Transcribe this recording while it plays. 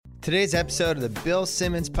Today's episode of the Bill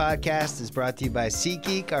Simmons podcast is brought to you by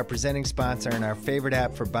SeatGeek, our presenting sponsor and our favorite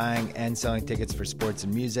app for buying and selling tickets for sports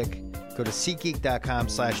and music. Go to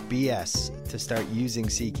SeatGeek.com/BS to start using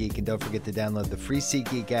SeatGeek, and don't forget to download the free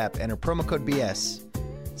SeatGeek app. Enter promo code BS.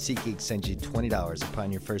 SeatGeek sends you $20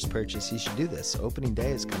 upon your first purchase. You should do this. Opening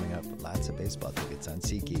day is coming up. Lots of baseball tickets on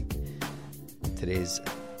SeatGeek. Today's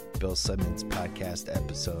Bill Simmons podcast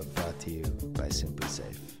episode brought to you by Simply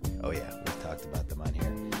Safe. Oh yeah, we've talked about them on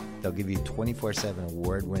here. They'll give you 24/7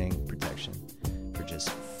 award-winning protection for just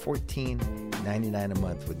 $14.99 a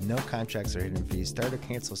month with no contracts or hidden fees. Start or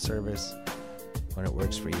cancel service when it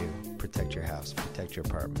works for you. Protect your house, protect your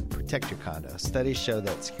apartment, protect your condo. Studies show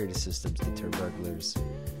that security systems deter burglars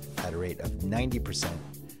at a rate of 90%.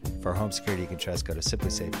 For home security you can trust, go to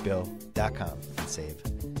simplysafebill.com and save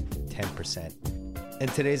 10%.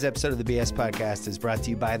 And today's episode of the BS Podcast is brought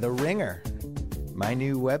to you by The Ringer, my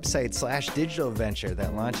new website / digital venture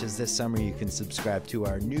that launches this summer. You can subscribe to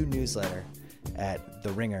our new newsletter at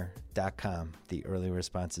theringer.com. The early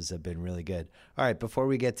responses have been really good. All right, before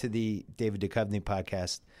we get to the David Duchovny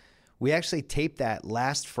podcast, we actually taped that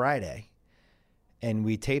last Friday. And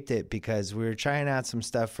we taped it because we were trying out some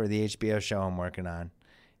stuff for the HBO show I'm working on.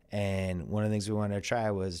 And one of the things we wanted to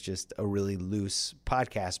try was just a really loose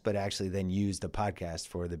podcast, but actually then use the podcast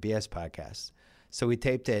for the BS podcast. So we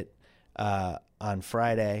taped it on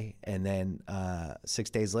Friday, and then 6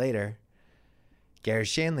 days later, Garry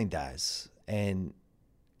Shandling dies. And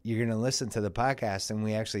you're going to listen to the podcast, and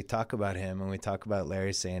we actually talk about him, and we talk about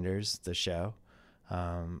Larry Sanders, the show.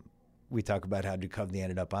 We talk about how Duchovny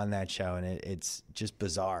ended up on that show, and it's just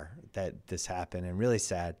bizarre that this happened, and really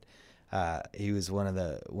sad. He was one of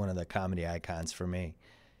the comedy icons for me.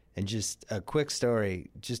 And just a quick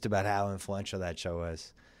story just about how influential that show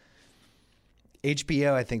was.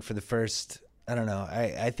 HBO, I think for the first, I don't know,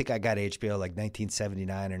 I think I got HBO like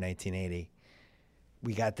 1979 or 1980.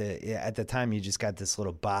 We got at the time you just got this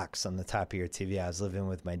little box on the top of your TV. I was living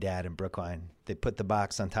with my dad in Brookline. They put the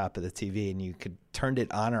box on top of the TV and you could turn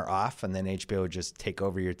it on or off, and then HBO would just take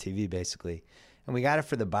over your TV basically. And we got it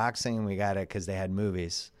for the boxing, and we got it because they had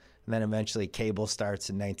movies. And then eventually cable starts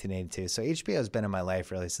in 1982. So HBO has been in my life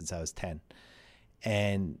really since I was 10.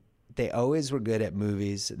 And they always were good at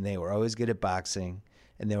movies, and they were always good at boxing,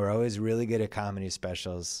 and they were always really good at comedy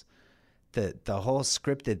specials. The whole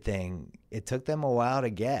scripted thing, it took them a while to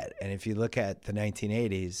get. And if you look at the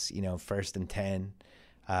 1980s, First and 10,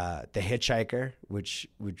 The Hitchhiker, which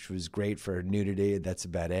was great for nudity. That's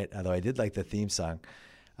about it. Although I did like the theme song.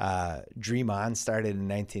 Dream On started in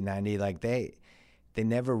 1990. Like they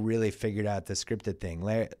never really figured out the scripted thing.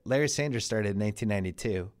 Larry Sanders started in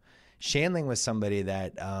 1992. Shandling was somebody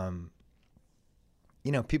that,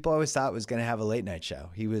 people always thought was going to have a late night show.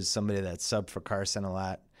 He was somebody that subbed for Carson a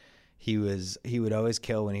lot. He would always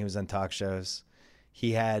kill when he was on talk shows.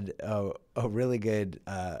 He had a really good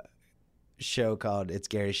show called It's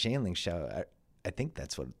Garry Shandling Show. I think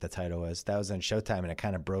that's what the title was. That was on Showtime, and it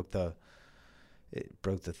kind of broke the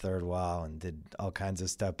third wall and did all kinds of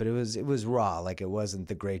stuff. But it was raw. Like, it wasn't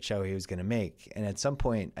the great show he was going to make. And at some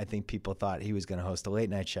point, I think people thought he was going to host a late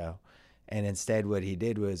night show. And instead what he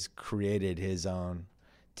did was created his own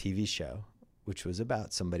TV show, which was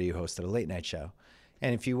about somebody who hosted a late night show.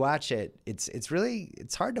 And if you watch it, it's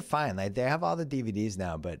hard to find. Like, they have all the DVDs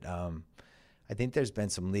now, but I think there's been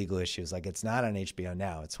some legal issues. Like, it's not on HBO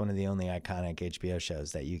now. It's one of the only iconic HBO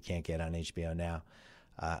shows that you can't get on HBO now.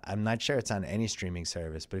 I'm not sure it's on any streaming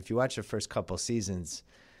service, but if you watch the first couple seasons,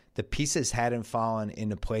 the pieces hadn't fallen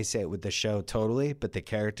into place yet with the show totally, but the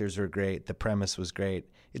characters were great. The premise was great.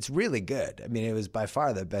 It's really good. I mean, it was by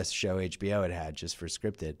far the best show HBO had just for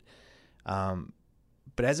scripted.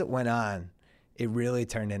 But as it went on, it really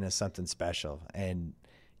turned into something special. And,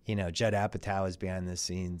 Judd Apatow was behind the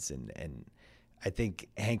scenes, and I think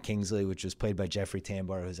Hank Kingsley, which was played by Jeffrey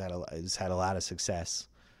Tambor, has had a lot of success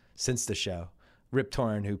since the show. Rip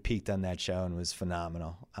Torn, who peaked on that show and was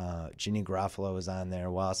phenomenal. Jeannie Garofalo was on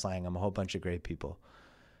there, Wallace Langham, a whole bunch of great people.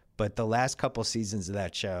 But the last couple seasons of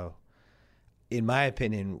that show, in my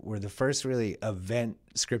opinion, were the first really event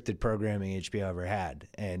scripted programming HBO ever had.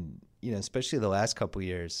 And, especially the last couple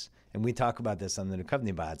years, and we talk about this on the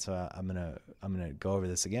Duchovny Bot, so I'm gonna go over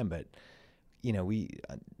this again, but we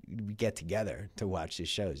get together to watch these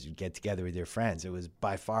shows. You get together with your friends. It was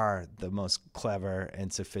by far the most clever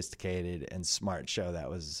and sophisticated and smart show that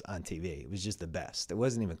was on TV. It was just the best. It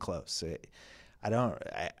wasn't even close.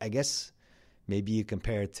 I guess maybe you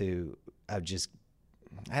compare it to, I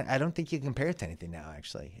don't think you compare it to anything now,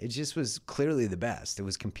 actually. It just was clearly the best. It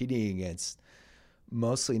was competing against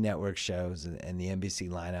mostly network shows and the NBC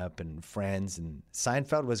lineup and Friends, and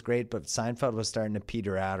Seinfeld was great, but Seinfeld was starting to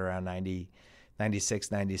peter out around 90,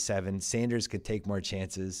 96, 97. Sanders could take more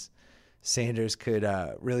chances. Sanders could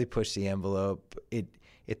really push the envelope.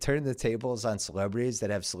 It turned the tables on celebrities that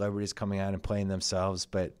have celebrities coming out and playing themselves,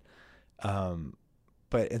 but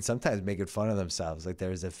and sometimes making fun of themselves. Like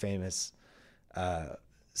there was a famous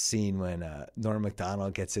scene when Norm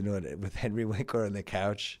Macdonald gets into it with Henry Winkler on the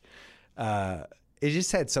couch. It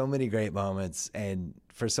just had so many great moments. And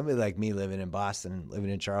for somebody like me living in Boston,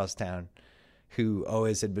 living in Charlestown, who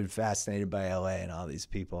always had been fascinated by LA and all these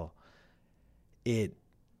people,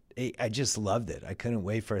 I just loved it. I couldn't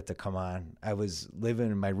wait for it to come on. I was living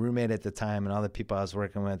with my roommate at the time and all the people I was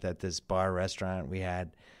working with at this bar restaurant we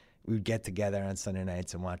would get together on Sunday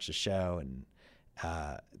nights and watch the show. And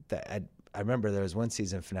I remember there was one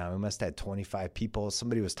season finale. We must have had 25 people.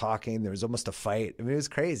 Somebody was talking. There was almost a fight. I mean, it was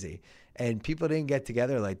crazy. And people didn't get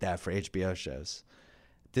together like that for HBO shows.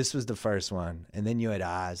 This was the first one. And then you had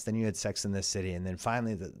Oz. Then you had Sex and the City. And then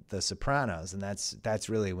finally the Sopranos. And that's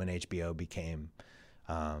really when HBO became,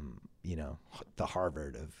 the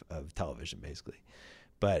Harvard of television, basically.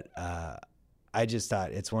 But I just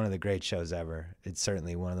thought it's one of the great shows ever. It's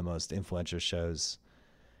certainly one of the most influential shows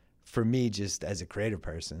for me, just as a creative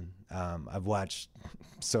person. I've watched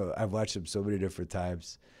them so many different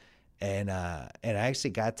times, and I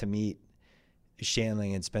actually got to meet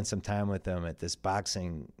Shandling and spend some time with him at this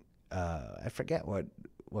boxing. I forget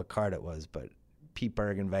what card it was, but Pete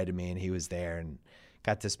Berg invited me, and he was there, and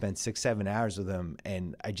got to spend 6-7 hours with him,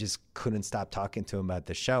 and I just couldn't stop talking to him about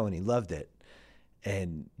the show, and he loved it,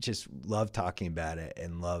 and just loved talking about it,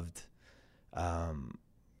 and loved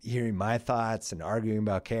hearing my thoughts and arguing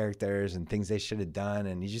about characters and things they should have done,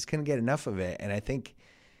 and he just couldn't get enough of it. And I think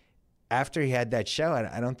after he had that show,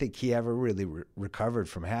 I don't think he ever really recovered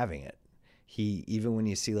from having it. Even when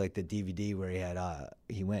you see like the DVD where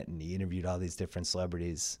he went and he interviewed all these different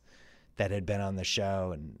celebrities that had been on the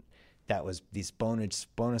show, and that was these bonus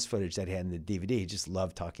footage that he had in the DVD. He just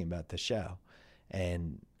loved talking about the show.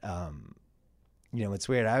 And it's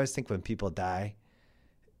weird. I always think when people die,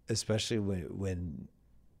 especially when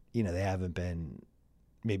they haven't been,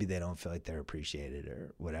 maybe they don't feel like they're appreciated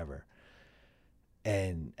or whatever.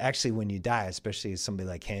 And actually when you die, especially somebody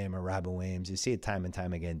like him or Robin Williams, you see it time and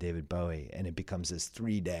time again, David Bowie, and it becomes this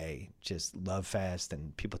 3-day just love fest,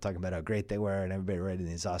 and people talking about how great they were and everybody writing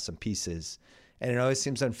these awesome pieces. And it always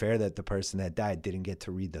seems unfair that the person that died didn't get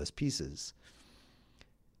to read those pieces.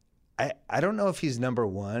 I don't know if he's number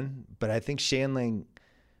one, but I think Shandling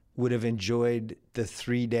would have enjoyed the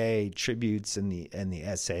 3-day tributes and the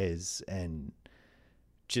essays and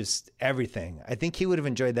just everything. I think he would have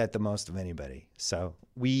enjoyed that the most of anybody. So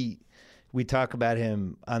we talk about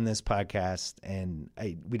him on this podcast, and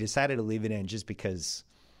we decided to leave it in just because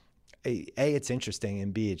A, it's interesting,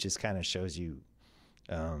 and B, it just kind of shows you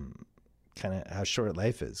kind of how short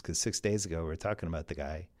life is. Because 6 days ago we were talking about the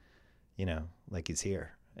guy, like he's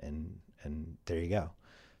here, and there you go.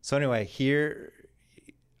 So anyway, here,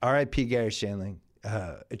 R.I.P. Garry Shandling,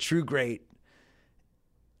 a true great.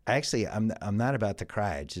 I'm not about to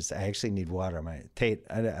cry. I actually need water. Tate,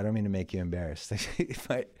 I don't mean to make you embarrassed.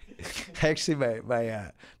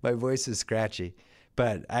 My voice is scratchy,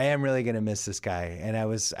 but I am really going to miss this guy. And I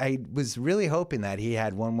was really hoping that he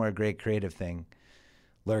had one more great creative thing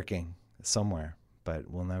lurking somewhere, but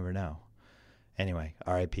we'll never know. Anyway,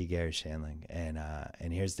 R.I.P. Garry Shandling, and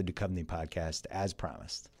here's the Duchovny podcast as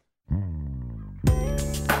promised.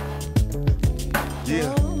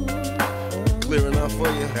 Yeah. Clear enough for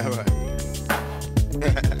you? All right.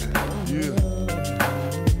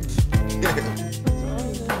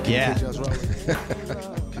 Yeah.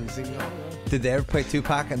 Can you see me? Did they ever play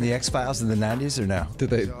Tupac on the X-Files in the 90s or no? Did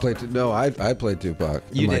they play? No, I played Tupac.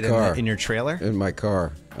 You in my did car. In your trailer? In my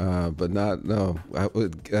car, but not no.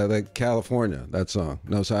 Like California, that song,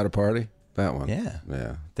 "Knows How to Party." That one. Yeah.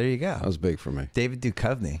 Yeah. There you go. That was big for me. David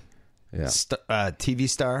Duchovny. Yeah. TV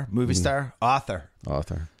star, movie star, author.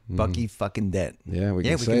 Bucky fucking Dent. Yeah, we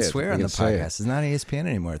can swear on the podcast. It's not ESPN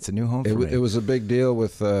anymore. It's a new home for me. It was a big deal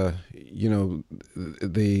with, the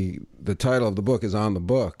title of the book is on the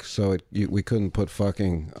book, so we couldn't put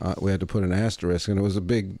fucking. We had to put an asterisk, and it was a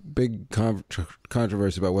big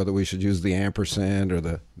controversy about whether we should use the ampersand or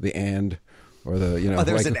the and or the Oh,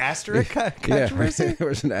 there was an asterisk controversy. Yeah, there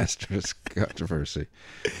was an asterisk controversy.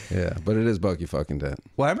 Yeah, but it is Bucky fucking Dent.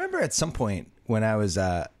 Well, I remember at some point when I was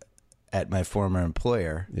at my former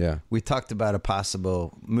employer. Yeah. We talked about a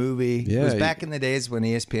possible movie. Yeah, It was back in the days when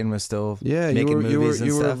ESPN was still Yeah, making movies and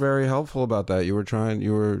you were stuff. very helpful about that. You were trying.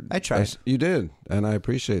 I tried. You did, and I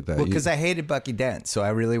appreciate that. Well, because I hated Bucky Dent, so I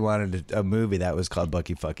really wanted a movie that was called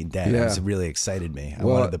Bucky fucking Dent. Yeah. It really excited me. I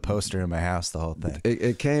wanted the poster in my house, the whole thing.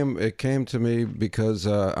 It came to me because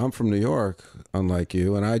I'm from New York, unlike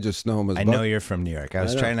you, and I just know him as. I know you're from New York. I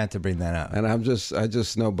was trying not to bring that up. And I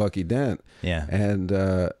just know Bucky Dent. Yeah. And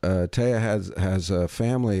Taya has a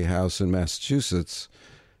family house in Massachusetts,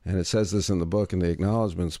 and it says this in the book in the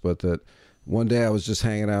acknowledgments, but that one day I was just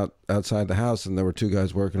hanging out outside the house, and there were two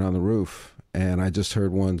guys working on the roof, and I just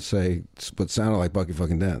heard one say what sounded like Bucky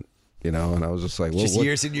fucking Dent, and I was just like, well, Just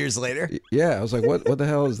years and years later? Yeah, I was like, what the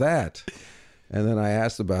hell is that? And then I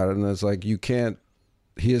asked about it, and it's like,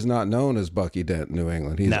 he is not known as Bucky Dent in New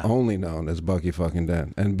England. He's only known as Bucky fucking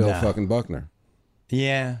Dent and Bill fucking Buckner.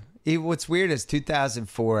 Yeah. What's weird is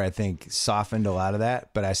 2004, I think, softened a lot of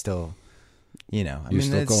that, but I still, the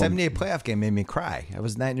 78 playoff game made me cry. I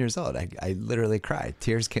was 9 years old. I literally cried.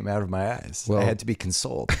 Tears came out of my eyes. I had to be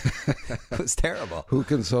consoled. It was terrible. Who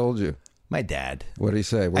consoled you? My dad. What did he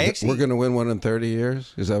say? We're going to win one in 30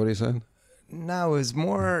 years? Is that what he said? No, it was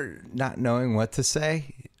more not knowing what to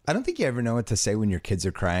say. I don't think you ever know what to say when your kids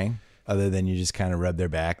are crying, other than you just kind of rub their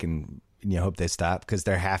back and you hope they stop, because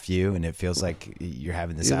they're half you, and it feels like you're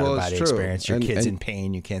having this out-of-body experience. Your kid's in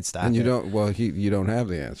pain. You can't stop. And you don't. Well, you don't have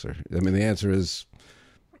the answer. I mean, the answer is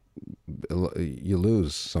you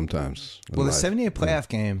lose sometimes. Well, the 78 playoff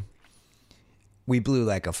game, we blew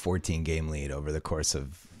like a 14-game lead over the course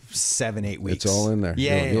of 7-8 weeks. It's all in there.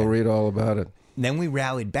 Yeah, you'll read all about it. Then we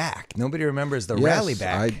rallied back. Nobody remembers the rally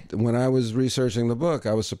back. When I was researching the book,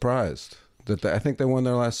 I was surprised that I think they won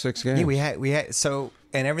their last 6 games. Yeah, we had so.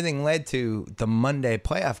 And everything led to the Monday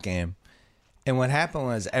playoff game. And what happened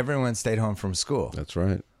was everyone stayed home from school. That's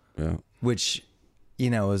right. Yeah. Which,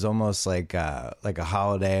 was almost like a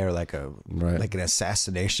holiday or like an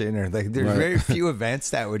assassination, or like there's very few events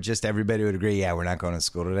that would just everybody would agree, yeah, we're not going to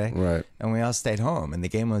school today. Right. And we all stayed home. And the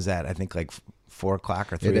game was at, I think, like 4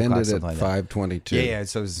 o'clock or 3 o'clock. It ended at 5:22. Yeah.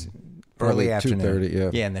 So it was early afternoon. 2:30. Yeah.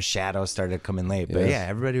 Yeah. And the shadows started coming late. But yeah,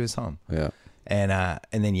 everybody was home. Yeah. And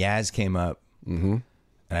then Yaz came up. Mm-hmm.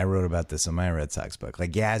 And I wrote about this in my Red Sox book.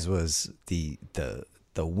 Like, Yaz was the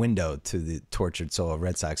window to the tortured soul of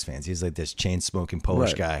Red Sox fans. He's like this chain-smoking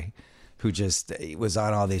Polish guy who just was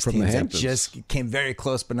on all these teams that just came very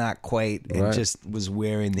close but not quite, and just was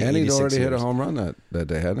wearing the 86ers. And he'd already hit a home run that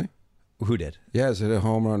day, hadn't he? Who did? Yaz hit a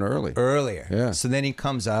home run earlier. Yeah. So then he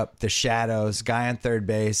comes up, the shadows, guy on third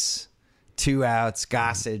base, 2 outs,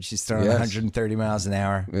 Gossage. He's throwing 130 miles an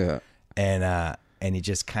hour. Yeah. And he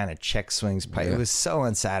just kind of check swings. It was so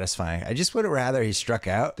unsatisfying. I just would have rather he struck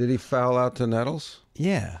out. Did he foul out to Nettles?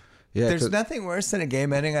 Yeah. There's nothing worse than a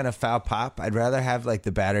game ending on a foul pop. I'd rather have like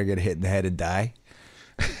the batter get hit in the head and die,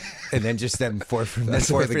 and then just them forfeit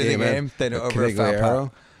the game than over a foul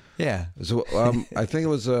pop. Yeah. So I think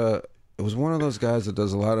it was one of those guys that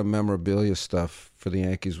does a lot of memorabilia stuff for the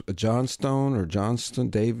Yankees. Johnstone or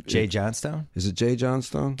Johnston, Jay Johnstone? Is it Jay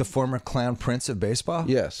Johnstone? The former clown prince of baseball?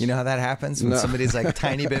 Yes. You know how that happens? When somebody's like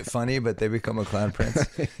tiny bit funny, but they become a clown prince?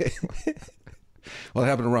 Well, it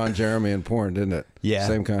happened to Ron Jeremy in porn, didn't it? Yeah.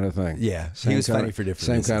 Same kind of thing. Yeah. He was funny for different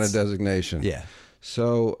reasons. Same kind of designation. Yeah.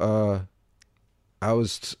 So I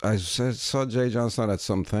saw Jay Johnstone at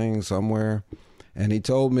something somewhere, and he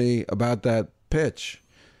told me about that pitch.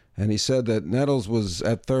 And he said that Nettles was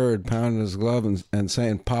at third pounding his glove and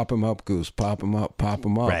saying, "Pop him up, Goose, pop him up, pop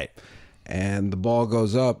him up." Right. And the ball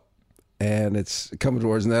goes up, and it's coming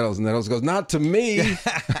towards Nettles. And Nettles goes, "Not to me."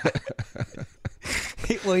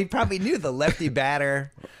 Well, he probably knew the lefty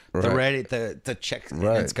batter, the check,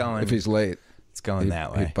 it's going. If he's late, it's going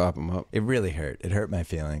that way. He'd pop him up. It really hurt. It hurt my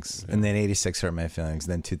feelings. Yeah. And then 86 hurt my feelings.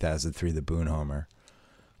 Then 2003, the Boone homer,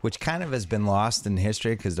 which kind of has been lost in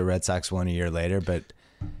history because the Red Sox won a year later, but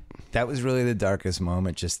that was really the darkest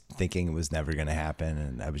moment, just thinking it was never going to happen,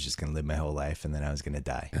 and I was just going to live my whole life, and then I was going to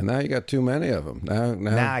die. And now you got too many of them.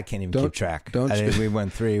 Now I can't even keep track. We won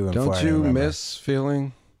 3, we won 4. Don't you miss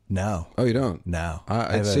feeling? No. Oh, you don't? No.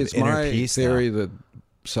 It's my theory that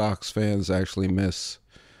Sox fans actually miss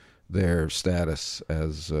their status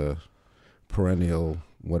as perennial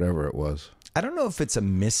whatever it was. I don't know if it's a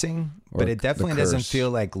missing, but it definitely doesn't feel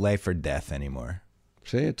like life or death anymore.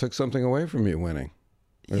 See, it took something away from you winning.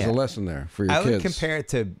 There's a lesson there for your kids. I would compare it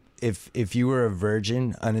to if you were a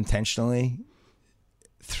virgin unintentionally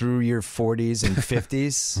through your 40s and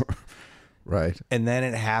 50s. Right. And then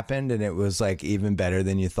it happened and it was like even better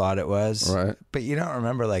than you thought it was. Right. But you don't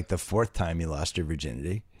remember like the 4th time you lost your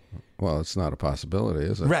virginity. Well, it's not a possibility,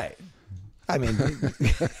 is it? Right. I mean,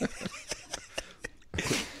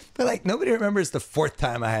 but like nobody remembers the fourth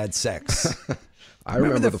time I had sex. I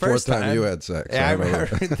remember the fourth time you had sex. Yeah, I remember.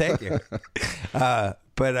 Thank you.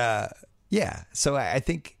 Yeah. So I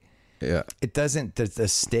think it doesn't. The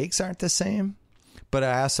stakes aren't the same. But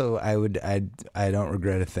I don't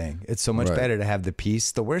regret a thing. It's so much better to have the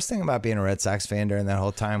peace. The worst thing about being a Red Sox fan during that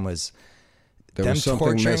whole time was them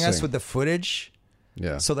torturing us with the footage.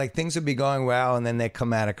 Yeah. So like things would be going well, and then they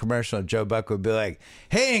come out of commercial, and Joe Buck would be like,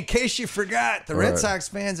 "Hey, in case you forgot, the Red Sox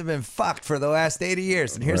fans have been fucked for the last 80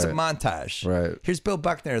 years, and here's a montage. Right. Here's Bill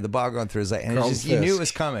Buckner, the ball going through his leg, and it's just, you knew it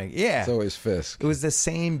was coming. Yeah. It's always Fisk. It was the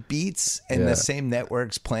same beats and the same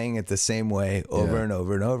networks playing it the same way over and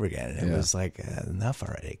over and over again. And it was like, enough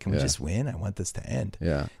already. Can we just win? I want this to end.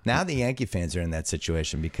 Yeah. Now the Yankee fans are in that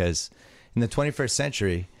situation because in the 21st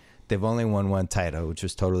century, they've only won one title, which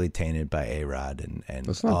was totally tainted by A-Rod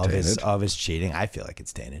and all of his cheating. I feel like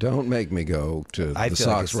it's tainted. Don't make me go to the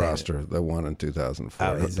Sox roster that won in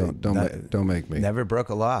 2004. Don't make me. Never broke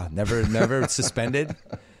a law. Never suspended.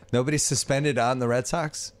 Nobody's suspended on the Red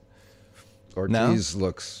Sox. Ortiz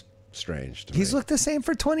looks strange to me. He's looked the same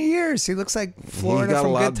for 20 years. He looks like Florida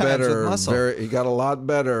from Good Times with muscle. He got a lot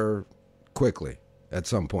better quickly at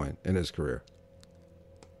some point in his career.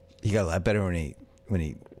 He got a lot better when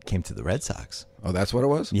he came to the Red Sox. Oh, that's what it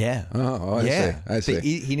was? Yeah. I see.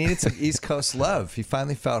 He needed some East Coast love. He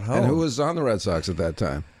finally felt home. And who was on the Red Sox at that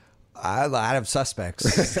time? A lot of suspects.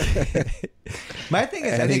 My thing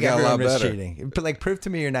is, And I he think got a lot everyone was better. cheating. But like, prove to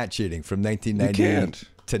me you're not cheating from 1998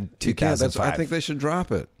 to 2005. I think they should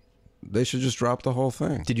drop it. They should just drop the whole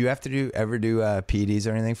thing. Did you have to ever do PEDs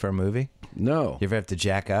or anything for a movie? No. You ever have to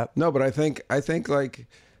jack up? No, but I think like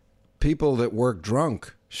people that work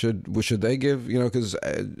drunk should they give, because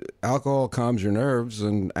alcohol calms your nerves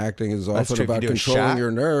and acting is often about controlling your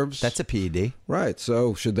nerves. That's a PED. Right.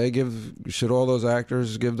 So should all those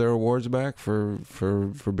actors give their awards back for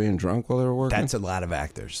being drunk while they were working? That's a lot of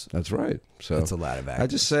actors. That's right. So that's a lot of actors. I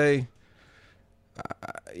just say,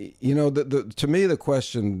 to me,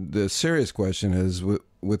 the serious question is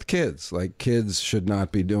with kids. Like, kids should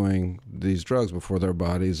not be doing these drugs before their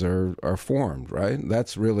bodies are formed, right?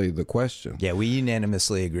 That's really the question. Yeah, we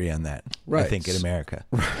unanimously agree on that. Right. I think in America.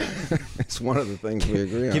 It's one of the things we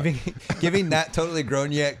agree on. Giving not totally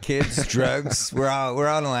grown yet kids drugs, we're all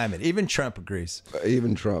in alignment. Even Trump agrees.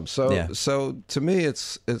 Even Trump. So to me,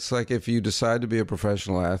 it's like if you decide to be a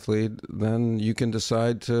professional athlete, then you can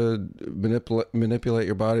decide to manipulate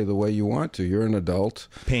your body the way you want to. You're an adult.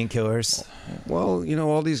 Painkillers. Well,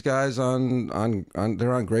 all these guys they're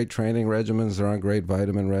on great training regimens, they're on great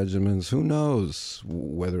vitamin regimens. Who knows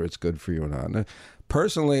whether it's good for you or not?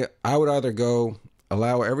 Personally, I would either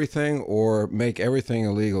allow everything or make everything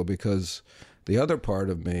illegal, because the other part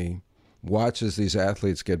of me watches these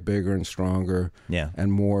athletes get bigger and stronger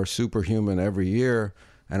and more superhuman every year.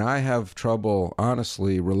 And I have trouble,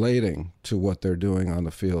 honestly, relating to what they're doing on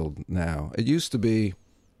the field now. It used to be,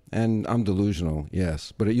 and I'm delusional,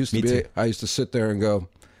 yes, but it used to be, I used to sit there and go,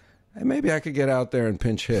 hey, maybe I could get out there and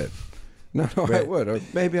pinch hit. No, I would. Or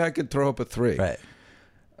maybe I could throw up a 3. Right.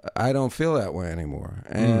 I don't feel that way anymore.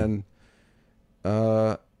 And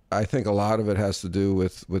I think a lot of it has to do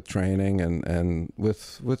with training and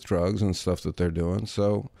with drugs and stuff that they're doing.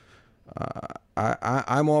 So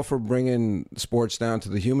I'm all for bringing sports down to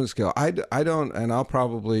the human scale. I don't,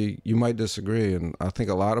 and you might disagree, and I think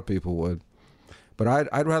a lot of people would, but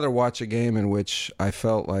I'd rather watch a game in which I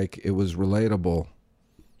felt like it was relatable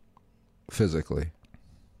physically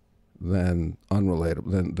than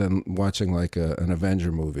unrelatable, than watching like an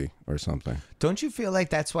Avenger movie or something. Don't you feel like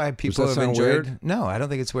that's why people have enjoyed? Weird? No, I don't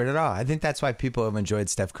think it's weird at all. I think that's why people have enjoyed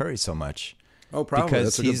Steph Curry so much. Oh, probably.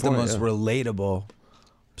 Because he's the most relatable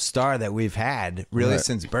star that we've had really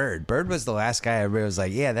since Bird. Bird was the last guy everybody was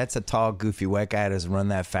like, yeah, that's a tall, goofy white guy that doesn't run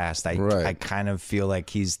that fast. I kind of feel like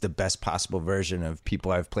he's the best possible version of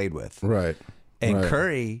people I've played with. Right. And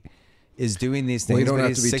Curry is doing these things. Well, you don't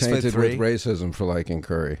have to be tainted with racism for liking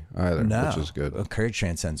Curry either, which is good. Well, Curry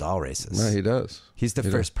transcends all races. No, he does. He's the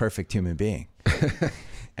first perfect human being.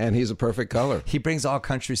 And he's a perfect color. He brings all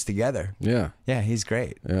countries together. Yeah. Yeah, he's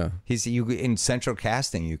great. Yeah. He's in central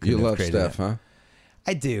casting. You love Steph, huh?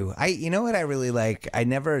 I do. You know what I really like? I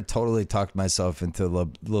never totally talked myself into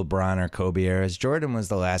LeBron or Kobe eras. Jordan was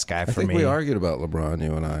the last guy for me. I think we argued about LeBron,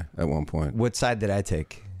 you and I, at one point. What side did I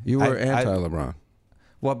take? You were anti-LeBron.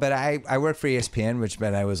 Well, but I worked for ESPN, which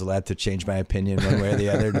meant I was allowed to change my opinion one way or the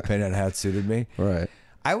other, depending on how it suited me. Right.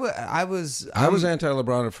 I was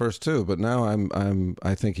anti-LeBron at first too, but now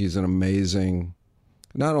I think he's an amazing.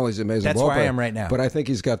 Not only is he amazing, that's where I am right now. But I think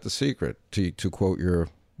he's got the secret to quote your.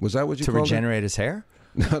 Was that what you called it? To regenerate his hair?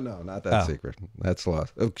 No, not that secret. That's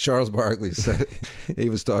lost. Charles Barkley said he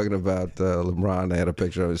was talking about LeBron. They had a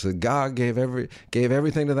picture of him. He said God gave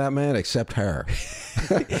everything to that man except her,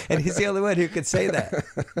 and he's the only one who could say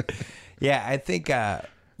that. Yeah, I think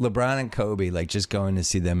LeBron and Kobe, like just going to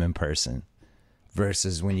see them in person,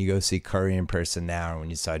 versus when you go see Curry in person now, or when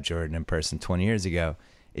you saw Jordan in person 20 years ago,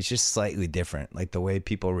 it's just slightly different. Like the way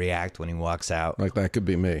people react when he walks out. Like that could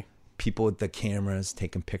be me. People with the cameras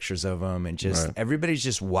taking pictures of him, and just everybody's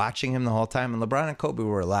just watching him the whole time. And LeBron and Kobe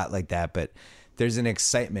were a lot like that, but there's an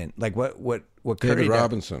excitement. Like what Curry David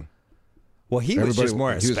Robinson. Well, he was just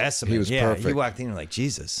more a specimen. He was perfect. He walked in and like,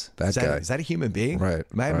 Jesus, that guy. Is that a human being? Right.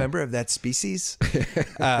 Am I a member of that species?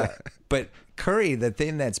 But Curry, the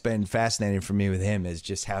thing that's been fascinating for me with him is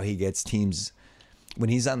just how he gets teams when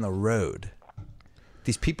he's on the road.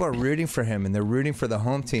 These people are rooting for him, and they're rooting for the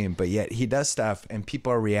home team, but yet he does stuff, and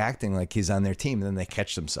people are reacting like he's on their team, and then they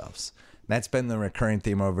catch themselves. That's been the recurring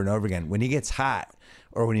theme over and over again. When he gets hot,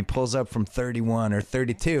 or when he pulls up from 31 or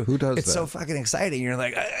 32, who does it's that? so fucking exciting. You're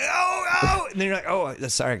like, oh, and then you're like, oh,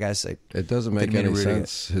 sorry guys. It doesn't make any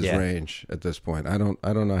sense. His range at this point. I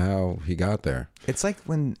don't know how he got there. It's like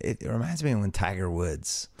when it reminds me of when Tiger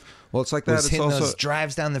Woods. Well, it's like that. It's hitting those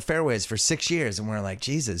drives down the fairways for 6 years, and we're like,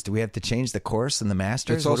 Jesus, do we have to change the course in the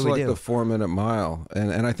Masters? It's also like the 4-minute mile,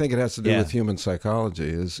 and I think it has to do with human psychology.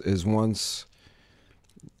 Is once,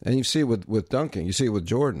 and you see it with dunking, you see it with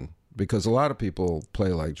Jordan, because a lot of people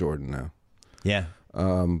play like Jordan now. Yeah.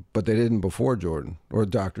 But they didn't before Jordan or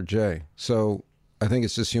Dr. J. So I think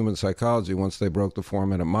it's just human psychology. Once they broke the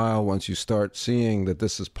 4-minute mile, once you start seeing that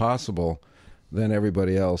this is possible, then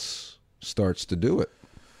everybody else starts to do it,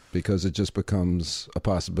 because it just becomes a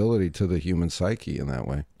possibility to the human psyche in that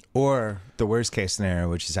way. Or the worst case scenario,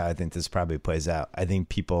 which is how I think this probably plays out. I think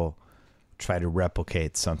people try to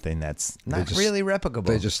replicate something that's not really replicable.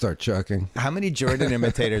 They just start chucking. How many Jordan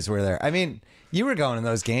imitators were there? I mean, you were going to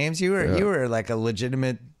those games. You were like a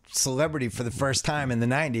legitimate celebrity for the first time in the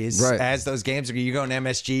 90s. Right. As those games are, you go in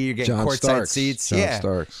MSG, you're getting John courtside Starks. seats. John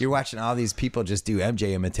Starks. You're watching all these people just do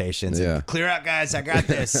MJ imitations. Yeah. And, clear out, guys, I got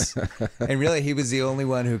this. And really, he was the only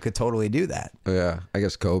one who could totally do that. Yeah, I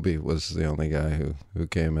guess Kobe was the only guy who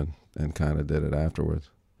came in and kind of did it afterwards.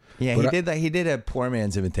 Yeah, but he did a poor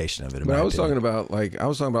man's imitation of it. But I was talking about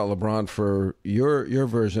LeBron for your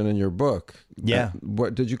version in your book. Yeah.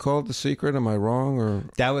 What did you call it? The Secret? Am I wrong? Or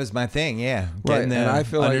that was my thing. Yeah, right. And I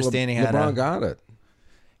feel like LeBron got it.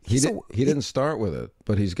 He didn't start with it,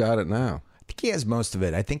 but he's got it now. I think he has most of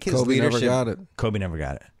it. I think his Kobe leadership. never got it. Kobe never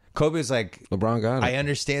got it. Kobe was like, LeBron got it. I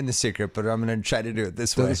understand the secret, but I'm going to try to do it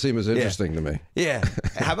this way. Doesn't seem as interesting to me. Yeah.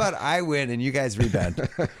 How about I win and you guys rebound?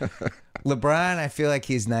 LeBron, I feel like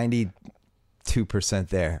he's 92%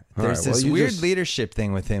 there. There's this weird leadership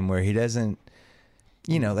thing with him where he doesn't,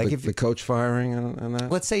 like if the coach firing and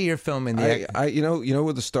that. Let's say you're filming you know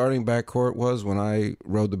what the starting backcourt was when I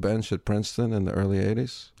rode the bench at Princeton in the early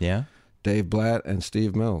 80s? Yeah. Dave Blatt and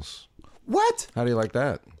Steve Mills. What? How do you like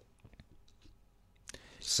that?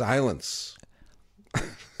 Silence.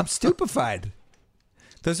 I'm stupefied.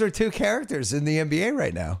 Those are two characters in the NBA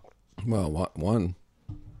right now. Well, one.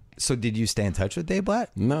 So did you stay in touch with Dave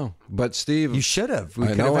Blatt? No, but Steve... You should have. We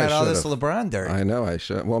could have had all this LeBron dirt. I know I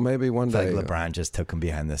should. Well, maybe one day. Like LeBron just took him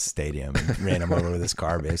behind the stadium and ran him over with his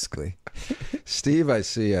car, basically. Steve I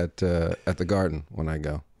see at the Garden when I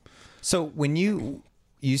go. So when you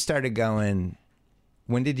started going...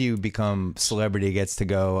 When did you become celebrity gets to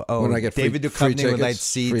go? Oh, when I get David Duchovny would like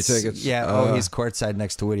seats. Free tickets. Yeah. He's courtside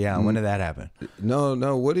next to Woody Allen. When did that happen?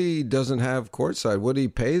 No. Woody doesn't have courtside. Woody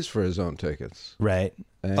pays for his own tickets. Right.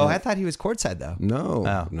 I thought he was courtside though. No.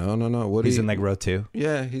 Oh. No. Woody, he's in like row 2.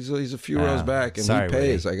 Yeah, he's a few rows back, and he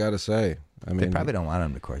pays. Woody. I gotta say. I mean, they probably don't want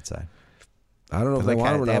him to courtside. I don't know if they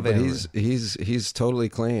want him or not, but he's totally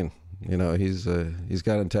clean. He's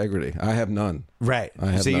got integrity. I have none. Right.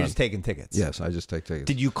 So you're just taking tickets. Yes, I just take tickets.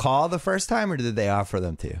 Did you call the first time, or did they offer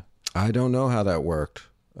them to you? I don't know how that worked.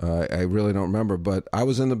 I really don't remember. But I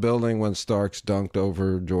was in the building when Starks dunked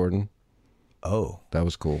over Jordan. Oh, that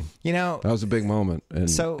was cool. That was a big moment in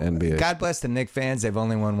NBA. God bless the Knicks fans. They've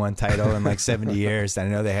only won one title in like 70 years. I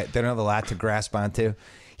know they don't have a lot to grasp onto.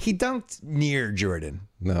 He dunked near Jordan.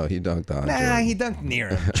 No, he dunked on Jordan. He dunked near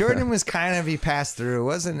him. Jordan was he passed through.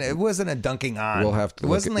 It wasn't a dunking on. We'll have to. It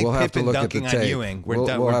wasn't like Pippen dunking on Ewing.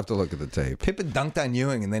 We'll have to look at the tape. Pippen dunked on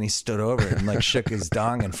Ewing, and then he stood over it and like shook his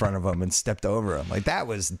dong in front of him and stepped over him. Like that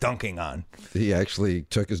was dunking on. He actually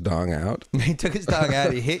took his dong out. He took his dong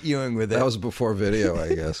out. He hit Ewing with it. That was before video,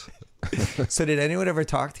 I guess. So did anyone ever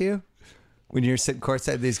talk to you? When you're sitting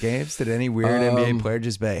courtside these games, did any weird NBA player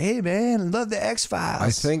just be like, hey, man, I love the X-Files? I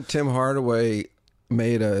think Tim Hardaway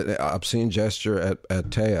made an obscene gesture at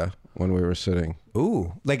Taya when we were sitting.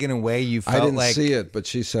 Ooh, like in a way you felt I didn't like... see it, but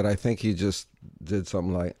she said, I think he just did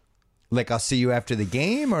something like... Like, I'll see you after the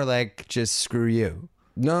game, or like, just screw you?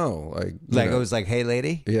 No, like it was like, hey,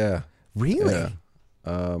 lady? Yeah. Really?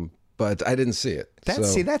 Yeah. But I didn't see it.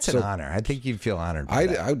 That's an honor. I think you'd feel honored by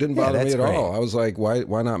that. I didn't bother me at great. all. I was like,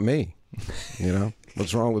 why not me? You know?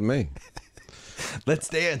 What's wrong with me? Let's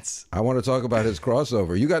dance. I want to talk about his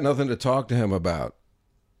crossover. You got nothing to talk to him about.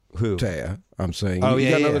 Who? Taya. I'm saying. Oh, you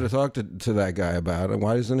yeah, got nothing to talk to that guy about. And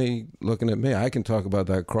why isn't he looking at me? I can talk about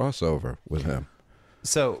that crossover with him.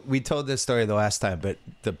 So we told this story the last time, but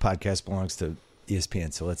the podcast belongs to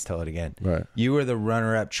ESPN, so let's tell it again. Right. You were the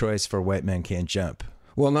runner-up choice for White Men Can't Jump.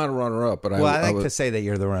 Well, not a runner-up, but I like to say that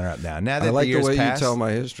you're the runner-up now. Now that I like the years way passed, you tell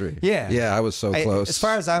my history. Yeah. Yeah, I was so close. As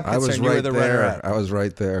far as I'm concerned, I was you right were the there. runner-up. I was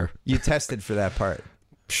right there. You tested for that part.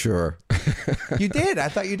 Sure. You did? I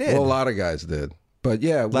thought you did. Well, a lot of guys did. But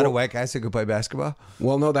yeah. A lot of white guys who could play basketball?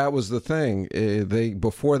 Well, no, that was the thing.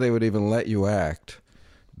 Before they would even let you act,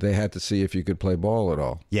 they had to see if you could play ball at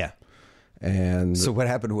all. Yeah. And so what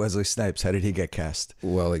happened to Wesley Snipes? How did he get cast?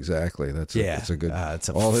 Well, exactly. That's a good. It's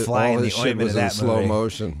a all fly in the shit ointment was of that in slow movie.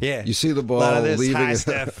 motion. Yeah, you see the ball a lot of this leaving. high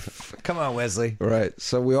stuff. Come on, Wesley. Right.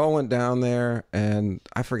 So we all went down there, and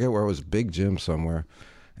I forget where it was, big gym somewhere,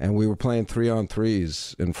 and we were playing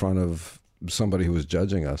 3-on-3s in front of somebody who was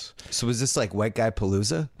judging us. So was this like white guy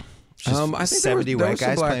palooza? I think 70 there white was some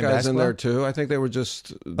guys black playing guys basketball in there too. I think they were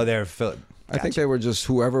just. Oh, they were. Gotcha. I think they were just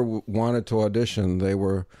whoever wanted to audition. They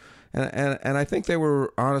were, and I think they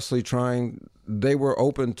were honestly trying. They were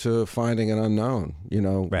open to finding an unknown. You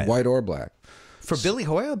know, right. White or black. For Billy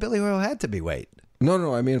Hoyle, Billy Hoyle had to be white.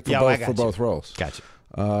 No. I mean for both roles. Gotcha.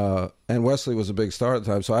 And Wesley was a big star at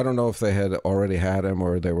the time, so I don't know if they had already had him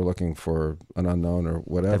or they were looking for an unknown or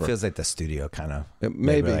whatever. That feels like the studio kind of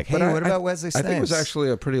maybe. Like, hey, what about Wesley Snipes? I think it was actually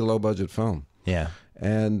a pretty low budget film. Yeah.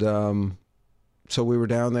 And so we were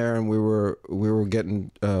down there and we were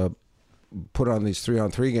getting put on these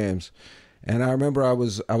 3-on-3 games. And I remember I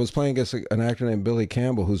was playing against an actor named Billy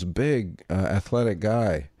Campbell, who's a big athletic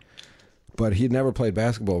guy. But he'd never played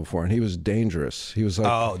basketball before, and he was dangerous. He was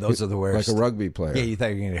like, those are the worst. Like a rugby player. Yeah, you thought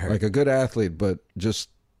you were going to get hurt. Like a good athlete, but just,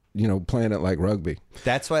 playing it like rugby.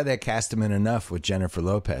 That's why they cast him in Enough with Jennifer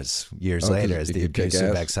Lopez years later as the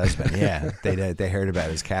abusive ex-husband. Yeah, they heard about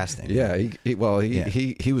his casting. Yeah,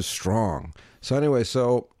 he was strong. So anyway,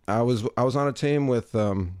 I was on a team with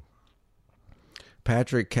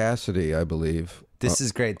Patrick Cassidy, I believe. This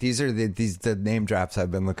is great. These are the name drops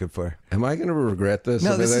I've been looking for. Am I going to regret this?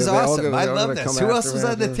 No, this is awesome. I love this. Who else was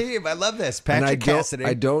on the team? I love this. Patrick Cassidy.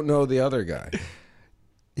 I don't know the other guy.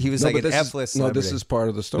 He was like an F-list celebrity. No, this is part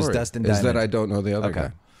of the story. It was Dustin is Diamond. that I don't know the other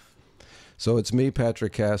guy. So it's me,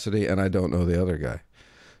 Patrick Cassidy, and I don't know the other guy.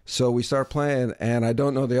 So we start playing, and I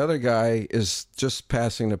don't know the other guy is just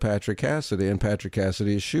passing to Patrick Cassidy, and Patrick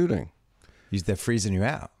Cassidy is shooting. They're freezing you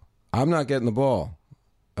out. I'm not getting the ball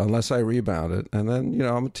unless I rebound it, and then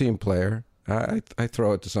I'm a team player. I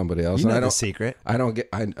throw it to somebody else. You know the secret. I don't get.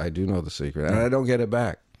 I do know the secret, and I don't get it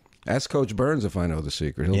back. Ask Coach Burns if I know the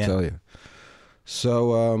secret. He'll tell you.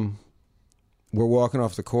 So we're walking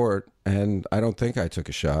off the court, and I don't think I took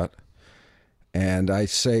a shot. And I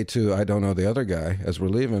say I don't know the other guy as we're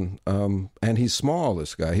leaving, and he's small.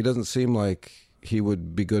 This guy, he doesn't seem like he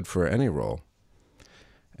would be good for any role.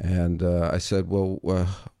 And I said, well.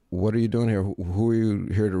 What are you doing here? Who are you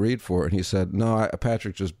here to read for? And he said, no,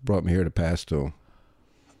 Patrick just brought me here to pass to him.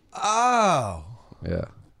 Oh. Yeah.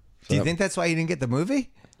 Do you think that's why you didn't get the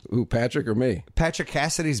movie? Who, Patrick or me? Patrick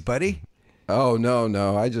Cassidy's buddy? Oh, no.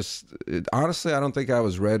 Honestly, I don't think I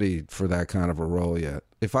was ready for that kind of a role yet.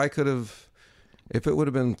 If it would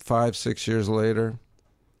have been 5-6 years later,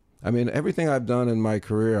 I mean, everything I've done in my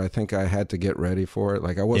career, I think I had to get ready for it.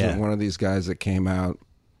 Like, I wasn't one of these guys that came out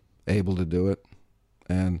able to do it.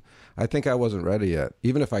 And I think I wasn't ready yet.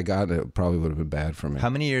 Even if I got it probably would have been bad for me. How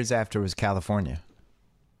many years after was California?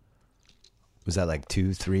 Was that like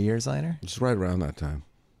 2-3 years later? It's right around that time.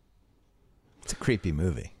 It's a creepy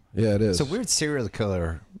movie. Yeah, it is. It's a weird serial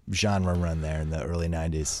killer genre run there in the early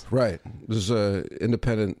 90s. Right. There's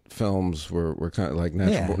independent films were kind of like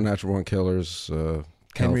Natural Born Killers.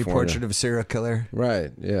 Henry Portrait of a Serial Killer.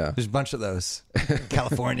 Right, yeah. There's a bunch of those.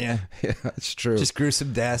 California. Yeah, it's true. Just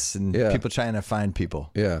gruesome deaths and people trying to find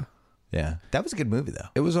people. Yeah. Yeah. That was a good movie, though.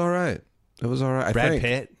 It was all right. Brad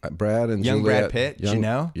Pitt. Brad and young Juliet. Brad Pitt. Did you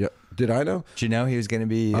know? Yeah. Did I know? Did you know he was going to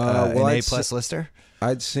be an A-plus lister?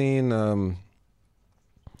 I'd seen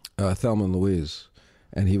Thelma and Louise,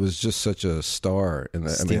 and he was just such a star in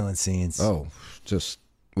that. Stealing scenes. Oh, just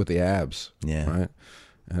with the abs. Yeah. Right?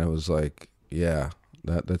 And it was like, yeah.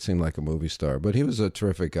 That seemed like a movie star. But he was a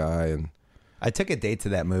terrific guy, and I took a date to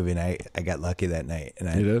that movie, and I got lucky that night.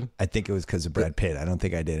 And you did? I think it was because of Brad Pitt. I don't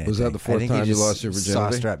think I did anything. Was that the fourth time you lost your virginity?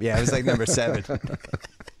 Sauced her up. Yeah, it was like number 7.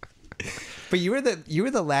 But you were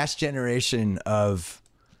the last generation of,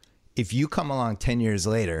 if you come along 10 years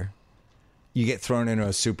later, you get thrown into a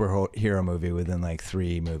superhero movie within like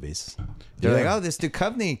 3 movies. They're like, oh, this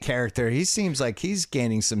Duchovny character, he seems like he's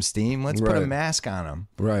gaining some steam. Let's put a mask on him.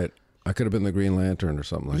 Right. I could have been the Green Lantern or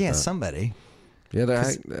something like that. Yeah, somebody. Yeah,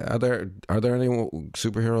 are there any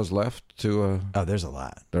superheroes left to? Oh, there's a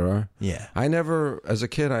lot. There are. Yeah. As a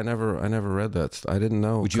kid, I never read that. I didn't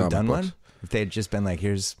know. Would you have done one if they had just been like,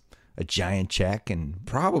 here's a giant check and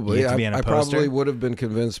probably? I probably would have been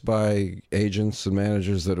convinced by agents and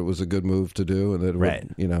managers that it was a good move to do, and that it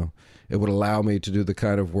would, it would allow me to do the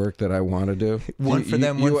kind of work that I want to do. One for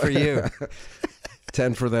them, one for you.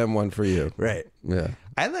 10 for them, 1 for you. Right. Yeah.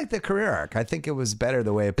 I like the career arc. I think it was better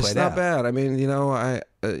the way it played out. It's not bad. I mean, I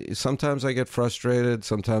sometimes I get frustrated.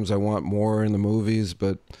 Sometimes I want more in the movies,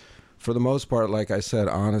 but for the most part, like I said,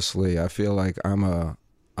 honestly, I feel like I'm a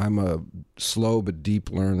slow but deep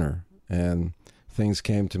learner, and things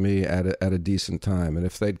came to me at a decent time. And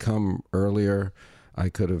if they'd come earlier, I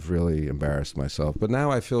could have really embarrassed myself. But now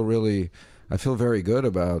I feel very good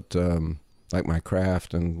about like my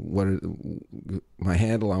craft and my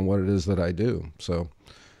handle on what it is that I do. So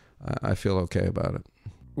I feel okay about it.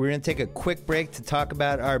 We're going to take a quick break to talk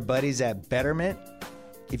about our buddies at Betterment.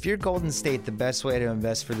 If you're Golden State, the best way to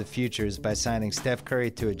invest for the future is by signing Steph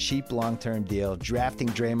Curry to a cheap long-term deal, drafting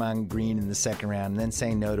Draymond Green in the second round, and then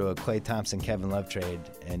saying no to a Klay Thompson-Kevin Love trade,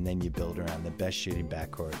 and then you build around the best shooting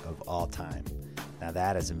backcourt of all time. Now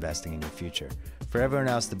that is investing in your future. For everyone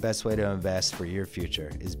else, the best way to invest for your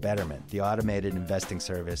future is Betterment, the automated investing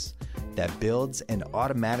service that builds and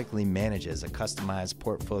automatically manages a customized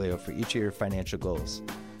portfolio for each of your financial goals.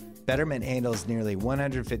 Betterment handles nearly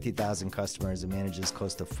 150,000 customers and manages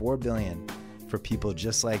close to $4 billion for people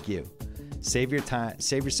just like you. Save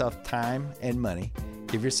yourself time and money,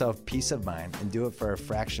 give yourself peace of mind, and do it for a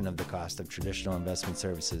fraction of the cost of traditional investment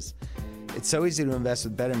services. It's so easy to invest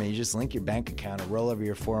with Betterment. You just link your bank account and roll over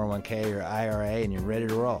your 401k or IRA, and you're ready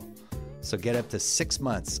to roll. So get up to 6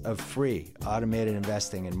 months of free automated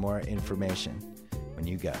investing and more information when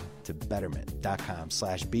you go to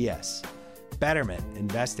betterment.com/BS. Betterment,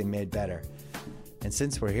 investing made better. And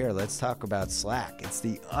since we're here, let's talk about Slack. It's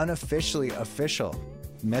the unofficially official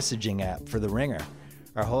messaging app for The Ringer.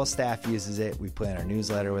 Our whole staff uses it. We plan our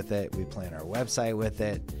newsletter with it. We plan our website with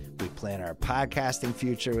it. We plan our podcasting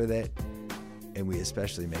future with it. And we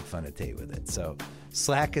especially make fun of Tate with it. So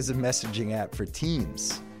Slack is a messaging app for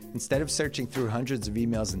teams. Instead of searching through hundreds of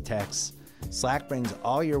emails and texts, Slack brings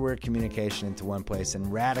all your work communication into one place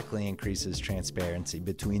and radically increases transparency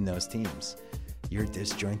between those teams. Your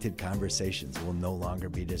disjointed conversations will no longer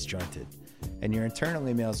be disjointed, and your internal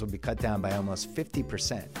emails will be cut down by almost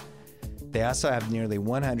 50%. They also have nearly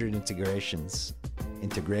 100 integrations,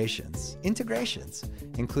 including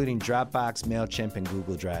Dropbox, MailChimp, and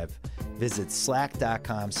Google Drive. Visit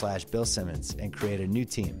slack.com/Bill Simmons and create a new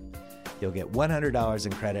team. You'll get $100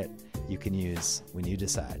 in credit you can use when you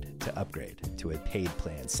decide to upgrade to a paid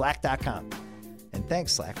plan. Slack.com. And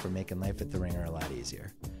thanks, Slack, for making life at The Ringer a lot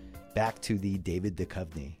easier. Back to the David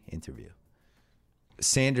Duchovny interview.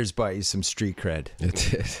 Sanders bought you some street cred. It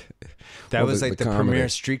did. That was like the premier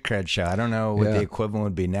street cred show. I don't know what the equivalent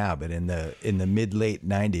would be now, but in the mid-late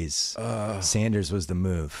 90s, Sanders was the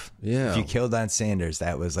move. Yeah. If you killed on Sanders,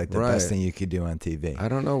 that was like the best thing you could do on TV. I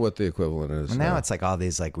don't know what the equivalent is. Well, now it's like all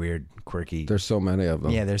these like weird, quirky... There's so many of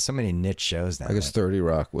them. Yeah, there's so many niche shows now. I guess 30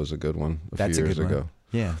 Rock was a good one a few years ago.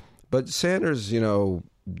 Yeah. But Sanders,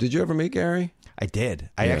 did you ever meet Garry? I did.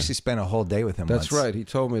 I actually spent a whole day with him once. That's right. He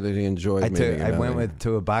told me that he enjoyed meeting him. I went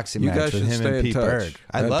to a boxing match with him and Pete Berg.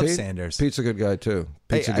 I love Sanders. Pete's a good guy, too.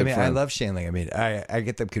 Pete's a good friend. I love Shandling. I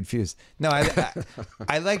get them confused. No, I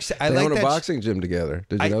like They own a boxing gym together.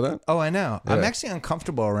 Did you know that? Oh, I know. Yeah. I'm actually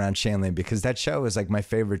uncomfortable around Shandling because that show was like my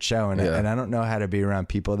favorite show, and I don't know how to be around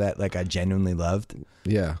people that like I genuinely loved.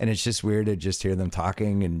 Yeah. And it's just weird to just hear them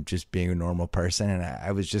talking and just being a normal person, and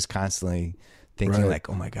I was just constantly thinking like,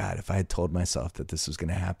 oh my God, if I had told myself that this was going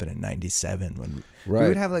to happen in 97 when we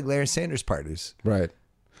would have like Larry Sanders parties. Right.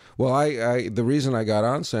 Well, I the reason I got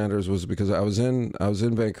on Sanders was because I was in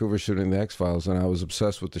Vancouver shooting the X-Files, and I was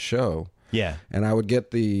obsessed with the show. Yeah. And I would get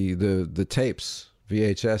the tapes,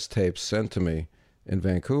 VHS tapes sent to me in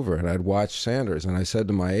Vancouver, and I'd watch Sanders, and I said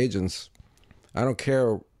to my agents, I don't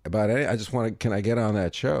care about any, I just can I get on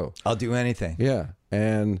that show? I'll do anything. Yeah.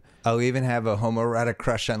 And I'll even have a homoerotic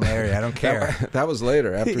crush on Larry. I don't care. that was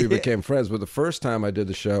later, after we became friends. But the first time I did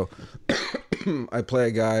the show, I play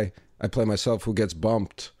a guy. I play myself who gets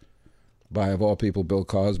bumped by, of all people, Bill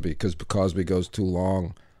Cosby, because Cosby goes too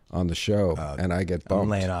long on the show, and I get bumped. I'm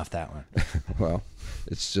laying off that one. Well,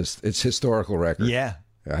 it's historical record. Yeah.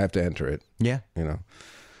 I have to enter it. Yeah. You know.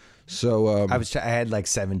 So I had like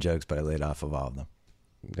 7 jokes, but I laid off of all of them.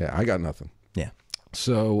 Yeah, I got nothing. Yeah.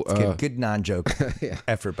 So good non-joke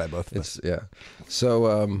effort by both of us. Yeah.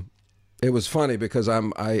 So it was funny because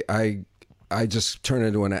I just turn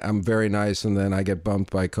into I'm very nice, and then I get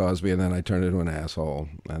bumped by Cosby, and then I turn into an asshole,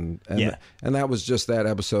 and that was just that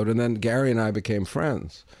episode. And then Gary and I became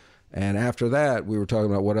friends, and after that we were talking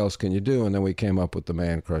about what else can you do, and then we came up with the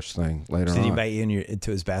man crush thing later on. Did he invite you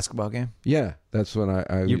into his basketball game? Yeah, that's when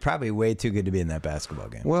I You're probably way too good to be in that basketball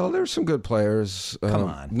game. Well, there were some good players. Come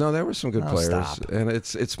on. No, there were some good players, stop. and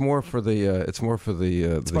it's more for the It's more for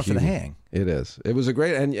the hang. It is. It was a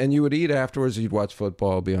great, and you would eat afterwards. You'd watch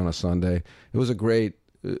football, be on a Sunday. It was a great.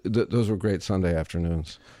 Those were great Sunday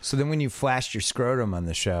afternoons. So then, when you flashed your scrotum on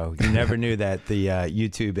the show, you never knew that the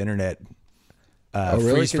YouTube internet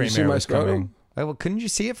really? freeze Can you frame see error my was scrotum? coming. Well, couldn't you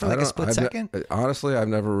see it for like a split second? Honestly, I've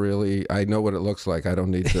never really. I know what it looks like. I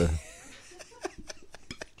don't need to.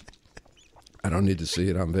 I don't need to see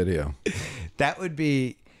it on video. That would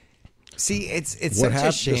be. See, it's what such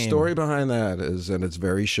a shame. The story behind that is, and it's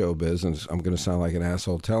very showbiz, and I'm going to sound like an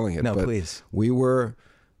asshole telling it. No, but please.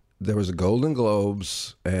 There was a Golden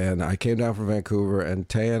Globes, and I came down from Vancouver, and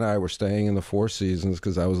Tay and I were staying in the Four Seasons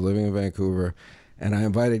because I was living in Vancouver, and I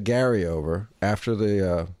invited Gary over after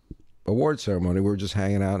the award ceremony. We were just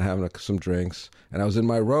hanging out and having some drinks, and I was in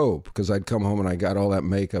my robe because I'd come home and I got all that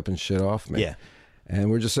makeup and shit off me. Yeah.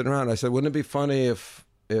 And we're just sitting around. I said, wouldn't it be funny if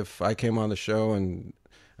I came on the show and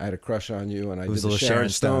I had a crush on you and I did the Sharon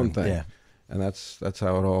Stone thing? Yeah. And that's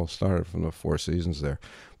how it all started from the Four Seasons there.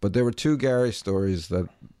 But there were 2 Gary stories that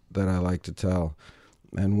I like to tell.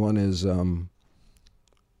 And one is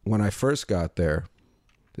when I first got there.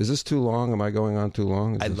 Is this too long? Am I going on too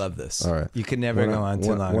long? I love this. All right. You can never go on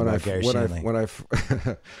too long about Garry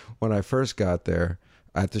Shandling. When I first got there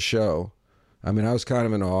at the show, I mean, I was kind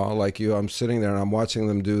of in awe. Like you, I'm sitting there and I'm watching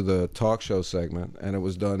them do the talk show segment, and it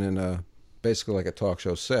was done in basically like a talk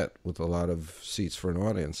show set with a lot of seats for an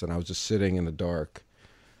audience. And I was just sitting in the dark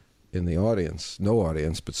in the audience, no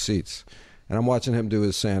audience, but seats. And I'm watching him do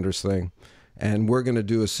his Sanders thing. And we're going to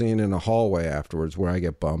do a scene in a hallway afterwards where I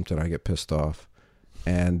get bumped and I get pissed off.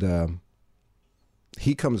 And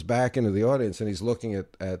he comes back into the audience and he's looking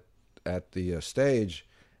at the stage,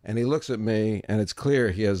 and he looks at me, and it's clear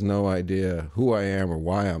he has no idea who I am or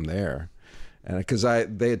why I'm there. And because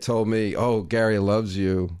they had told me, oh, Gary loves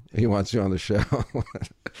you, he wants you on the show.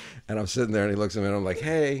 And I'm sitting there and he looks at me and I'm like,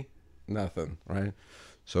 hey, nothing, right?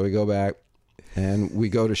 So we go back and we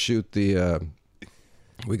go to shoot the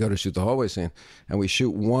hallway scene, and we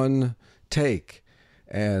shoot one take,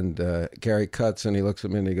 and Gary cuts and he looks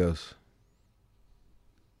at me and he goes,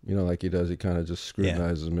 you know, like he does, he kind of just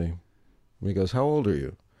scrutinizes me. And he goes, how old are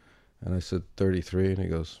you? And I said 33, and he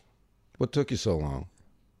goes, what took you so long?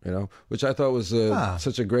 You know, which I thought was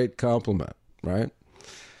such a great compliment, right?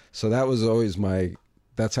 So that was always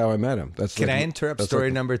that's how I met him. Can I interrupt story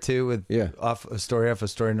number 2 with off a story off of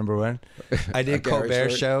story number 1? I did Colbert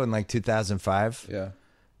show in like 2005. Yeah.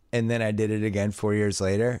 And then I did it again 4 years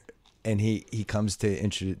later, and he comes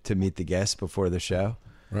to meet the guests before the show.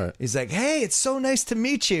 Right. He's like, hey, it's so nice to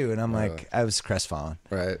meet you. And I'm like, I was crestfallen.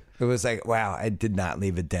 Right. It was like, wow, I did not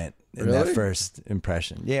leave a dent in that first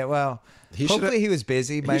impression. Yeah, well, hopefully he was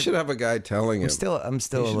busy. He should have a guy telling him. I'm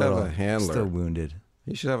still he a little have a handler. Still wounded.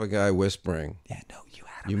 He should have a guy whispering. Yeah, no, you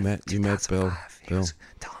had him. You met Bill. Bill.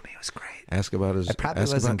 Tell him he was great. Ask about his. I probably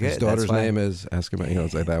wasn't good. His daughter's name is. Ask about.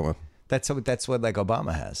 It's like that one. That's what like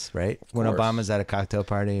Obama has, right? When Obama's at a cocktail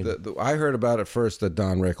party. I heard about it first that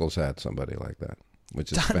Don Rickles had somebody like that,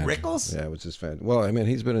 which is Don Rickles. Yeah, which is fantastic. Well, I mean,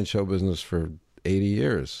 he's been in show business for 80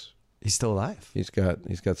 years. He's still alive. He's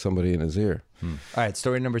got somebody in his ear. All right,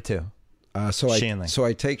 story number 2. Shandling. So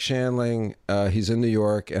I take Shandling. He's in New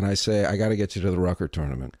York, and I say, I got to get you to the Rucker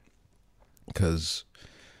tournament because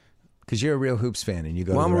you're a real hoops fan, and you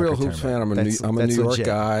go. Well, to the I'm a real Rucker hoops tournament. fan. I'm a New York legit.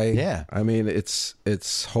 guy. Yeah. I mean,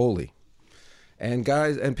 it's holy, and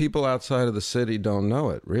guys and people outside of the city don't know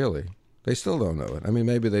it. Really, they still don't know it. I mean,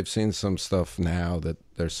 maybe they've seen some stuff now that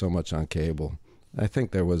there's so much on cable. I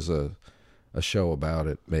think there was a show about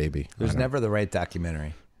it. Maybe there's never the right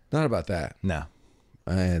documentary. Not about that. No.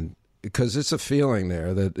 And because it's a feeling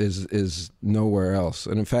there that is nowhere else.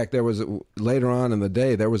 And in fact, there was later on in the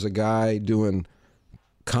day, there was a guy doing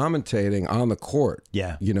commentating on the court.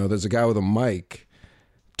 Yeah. You know, there's a guy with a mic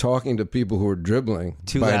talking to people who are dribbling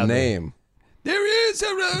Too by loudly. name. There he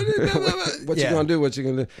What you gonna do? What you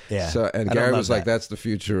gonna do? Yeah. So, and I don't Gary love was like, that. "That's the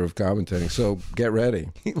future of commentating." So get ready.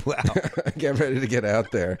 Wow. Get ready to get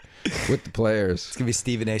out there with the players. It's gonna be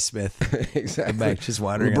Stephen A. Smith. Exactly. Mike just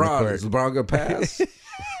wandering on the LeBron. court. Does LeBron go pass?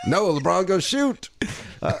 No, LeBron go shoot.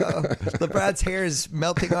 LeBron's hair is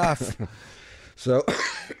melting off. So,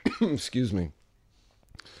 excuse me.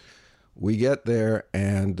 We get there,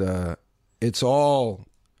 and it's all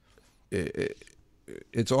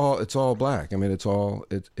black. I mean,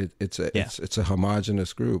 it's a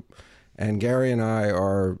homogenous group. And Gary and I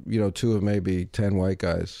are, two of maybe 10 white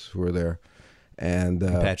guys who are there, and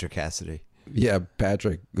Patrick Cassidy. Yeah,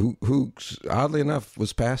 Patrick, who oddly enough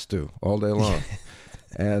was passed to all day long.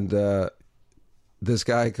 And this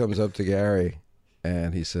guy comes up to Gary,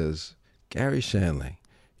 and he says, "Garry Shandling,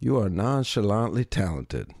 you are nonchalantly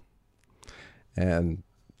talented." And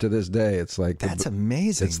to this day, it's like that's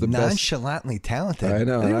amazing. It's the nonchalantly talented. I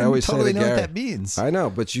know. I don't and I always totally say to know Gary, what that means. I know,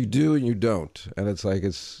 but you do and you don't, and it's like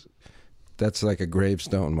that's like a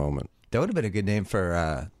gravestone moment. That would have been a good name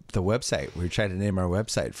for the website. We tried to name our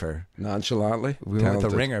website for nonchalantly. We went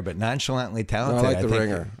with the Ringer, but nonchalantly talented. No, I like the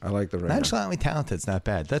Ringer. I like the Ringer. Nonchalantly talented's not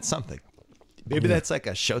bad. That's something. Maybe that's like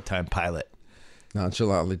a Showtime pilot.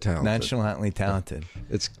 Nonchalantly talented. Nonchalantly talented.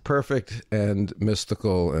 It's perfect and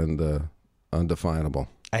mystical and undefinable.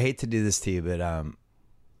 I hate to do this to you, but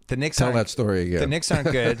the Knicks tell that story again. The Knicks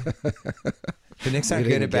aren't good. The Knicks aren't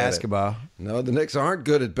good at basketball. No, the Knicks aren't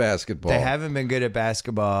good at basketball. They haven't been good at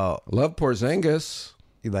basketball. Love Porzingis.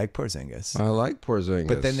 You like Porzingis? I like Porzingis.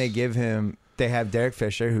 But then they have Derek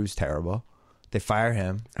Fisher, who's terrible. They fire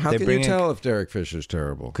him. How can you tell if Derek Fisher's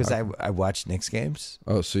terrible? Because I watch Knicks games.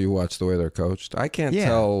 Oh, so you watch the way they're coached? I can't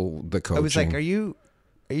tell the coaching. I was like, are you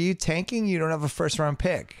tanking? You don't have a first round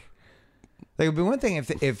pick. Like, it'd be one thing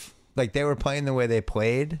if like they were playing the way they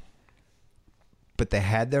played, but they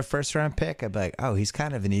had their first round pick. I'd be like, oh, he's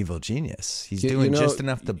kind of an evil genius. He's doing just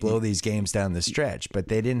enough to blow these games down the stretch. But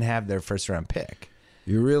they didn't have their first round pick.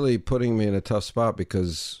 You're really putting me in a tough spot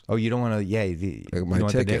because you don't want to. Yeah, you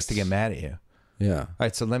want the Knicks to get mad at you. Yeah. All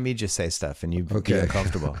right, so let me just say stuff, and you be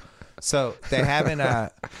uncomfortable. So they haven't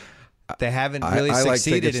really I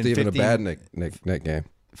succeeded like in Stephen a bad Nick game.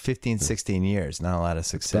 15, 16 years. Not a lot of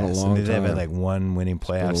success. It's been a long time. They've had like one winning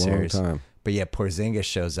playoff series. Time. But yeah, Porzingis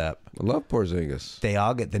shows up. I love Porzingis.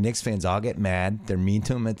 The Knicks fans all get mad. They're mean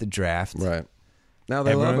to him at the draft. Right. Now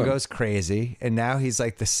they love him. Everyone goes crazy, and now he's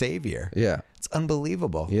like the savior. Yeah. It's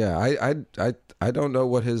unbelievable. Yeah, I don't know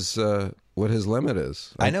what his limit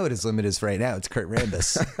is. I know what his limit is right now. It's Kurt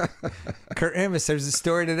Rambis. Kurt Rambis, there's a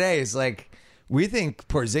story today. It's like, we think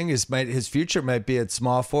Porzingis his future might be at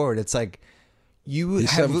small forward. It's like, he's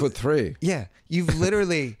 7'3". Yeah. You've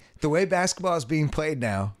literally, the way basketball is being played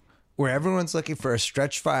now, where everyone's looking for a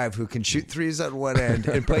stretch five who can shoot threes on one end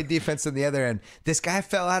and play defense on the other end. This guy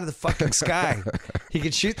fell out of the fucking sky. He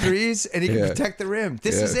can shoot threes and he can protect the rim.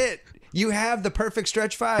 This is it. You have the perfect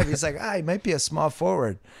stretch five. He's like, he might be a small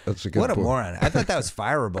forward. That's a good What a point. moron. I thought that was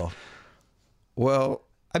fireable. Well,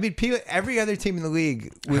 I mean, every other team in the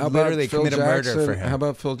league would literally commit a murder for him. How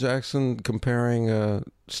about Phil Jackson comparing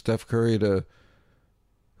Steph Curry to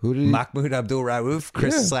who did he? Mahmoud Abdul-Rauf,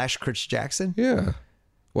 Chris Jackson? Yeah.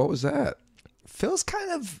 What was that? Phil's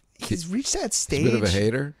he's reached that stage. He's a bit of a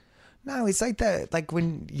hater? No, it's like that. Like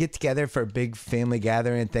when you get together for a big family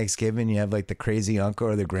gathering at Thanksgiving, you have like the crazy uncle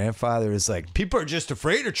or the grandfather is like, people are just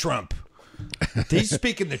afraid of Trump. He's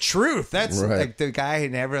speaking the truth. That's like the guy,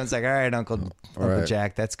 and everyone's like, all right, Uncle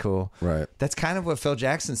Jack, that's cool. Right. That's kind of what Phil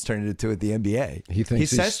Jackson's turned it into at the NBA. He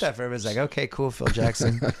says stuff. Everyone's like, okay, cool, Phil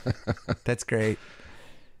Jackson. That's great.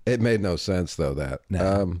 It made no sense though.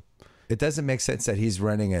 It doesn't make sense that he's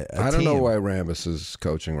running a team. I don't know why Rambis is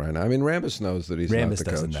coaching right now. I mean, Rambis knows that he's not the coach.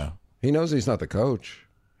 Rambis doesn't know. He knows he's not the coach.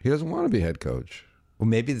 He doesn't want to be head coach. Well,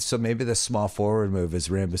 maybe the small forward move is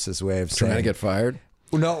Rambis's way of trying to get fired.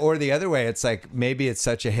 No, or the other way. It's like, maybe it's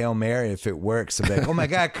such a Hail Mary if it works. I'm like, oh my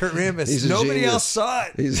God, Kurt Rambis. Nobody else saw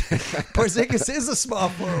it. Porzingis is a small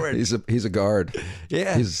forward. He's a guard.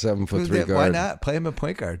 Yeah. He's a 7'3" guard. Why not? Play him a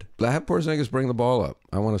point guard. Have Porzingis bring the ball up.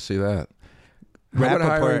 I want to see that. How about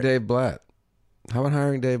hiring Dave Blatt? How about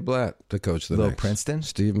hiring Dave Blatt to coach the Knicks? Princeton?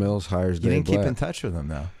 Steve Mills hires Dave Blatt. You didn't keep in touch with him,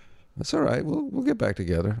 though. That's all right. We'll get back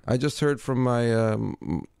together. I just heard from my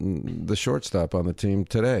the shortstop on the team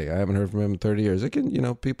today. I haven't heard from him in 30 years. It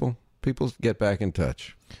can, people get back in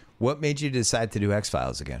touch. What made you decide to do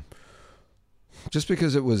X-Files again? Just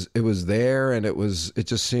because it was there, and it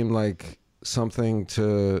just seemed like something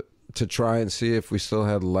to try and see if we still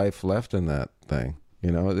had life left in that thing.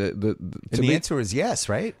 The answer is yes,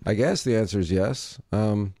 right? I guess the answer is yes.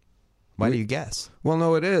 Why do you guess? Well,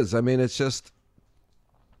 no, it is. I mean, it's just,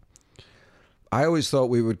 I always thought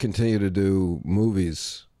we would continue to do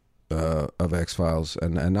movies of X-Files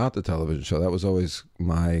and not the television show. That was always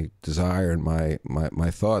my desire and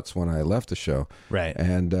my thoughts when I left the show. Right.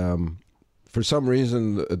 And for some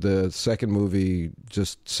reason, the second movie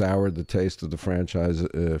just soured the taste of the franchise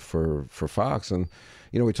for Fox. And,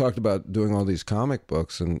 we talked about doing all these comic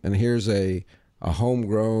books, and here's a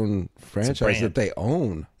homegrown franchise that they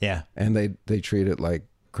own. Yeah. And they treat it like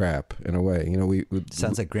crap in a way.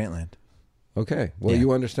 Sounds like Grantland. Okay. Well,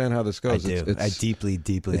 you understand how this goes. I do. I deeply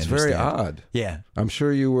It's understand. very odd. Yeah. I'm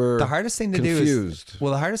sure you were The hardest thing to confused.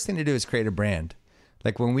 do is create a brand.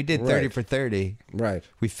 Like when we did 30 for 30, Right.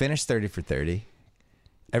 we finished 30 for 30.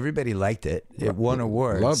 Everybody liked it. It won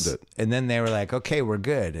awards. Loved it. And then they were like, okay, we're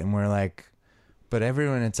good. And we're like, but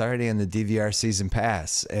everyone, it's already in the DVR season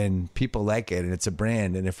pass and people like it and it's a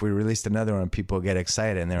brand. And if we released another one, people get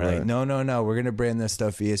excited. And they're like, no, we're going to brand this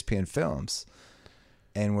stuff ESPN Films.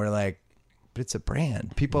 And we're like, but it's a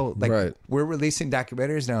brand. People we're releasing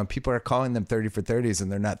documentaries now and people are calling them 30 for 30s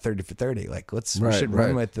and they're not 30 for 30. Like, we should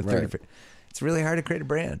run with the 30 for. It's really hard to create a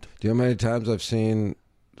brand. Do you know how many times I've seen,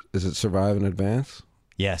 is it Survive in Advance?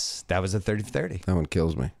 Yes, that was a 30 for 30. That one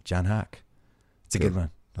kills me. John Hawk. It's a good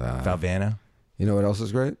one. Valvano. You know what else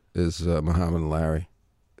is great? Is Muhammad and Larry.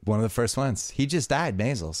 One of the first ones. He just died,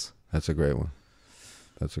 measles. That's a great one.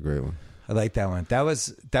 I like that one. That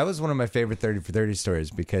was one of my favorite 30 for 30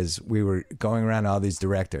 stories because we were going around all these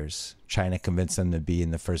directors trying to convince them to be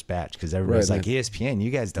in the first batch because everybody's like, ESPN,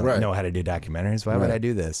 you guys don't know how to do documentaries. Why would I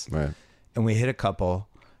do this? Right. And we hit a couple,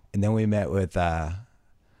 and then we met with, I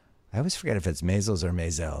always forget if it's Maisels or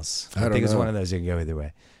Maisels. I think it's one of those. You can go either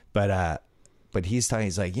way. But he's talking,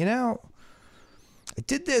 he's like, I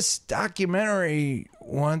did this documentary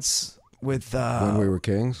once with When We Were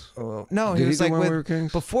Kings? No, he was like When We Were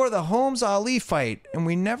Kings? before the Holmes Ali fight, and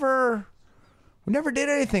we never did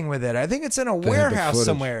anything with it. I think it's in a warehouse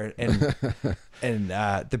somewhere. And and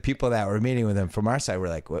the people that were meeting with him from our side were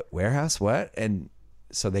like, "What warehouse? What?" And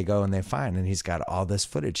so they go and they find, and he's got all this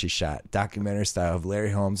footage he shot, documentary style of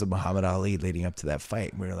Larry Holmes and Muhammad Ali leading up to that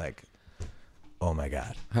fight. And we were like, "Oh my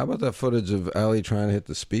God!" How about that footage of Ali trying to hit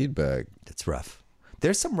the speed bag? It's rough.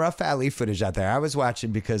 There's some rough Ali footage out there. I was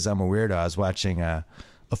watching because I'm a weirdo. I was watching A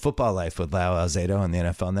Football Life with Lyle Alzado on the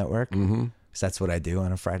NFL Network. Mm-hmm. Because that's what I do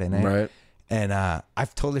on a Friday night. Right. And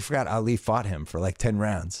I've totally forgot Ali fought him for like 10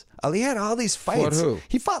 rounds. Ali had all these fights. Fought who?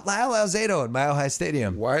 He fought Lyle Alzado at Mile High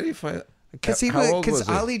Stadium. Why did he fight? Because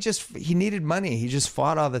Ali he needed money. He just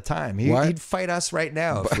fought all the time. He'd fight us right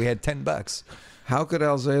now if we had $10. How could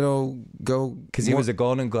Alzado go? Because he was a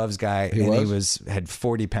Golden Gloves guy, he had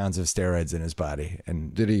 40 pounds of steroids in his body.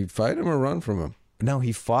 And did he fight him or run from him? No,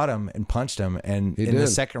 he fought him and punched him. And in the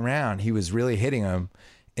second round, he was really hitting him.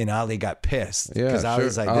 And Ali got pissed. Yeah, because Ali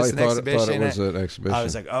was like, this is an exhibition. Thought it was an exhibition. I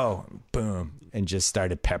was like, oh, boom. And just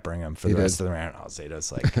started peppering him for the rest of the round.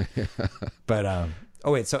 Alzado's like, but,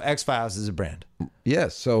 oh, wait. So X-Files is a brand.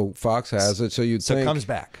 Yes. So Fox has it. So you'd think. So it comes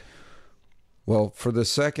back. Well, for the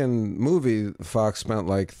second movie, Fox spent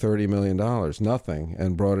like $30 million, nothing,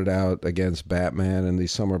 and brought it out against Batman and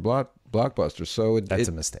these summer blockbusters. So that's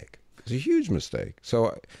a mistake. It's a huge mistake.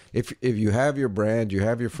 So if you have your brand, you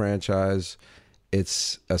have your franchise,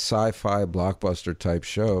 it's a sci-fi blockbuster type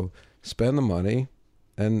show, spend the money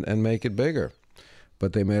and make it bigger.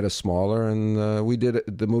 But they made us smaller, and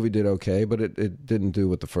the movie did okay, but it didn't do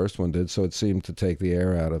what the first one did, so it seemed to take the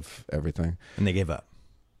air out of everything. And they gave up.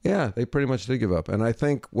 Yeah, they pretty much did give up. And I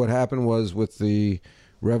think what happened was with the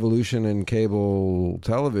revolution in cable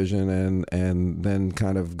television and then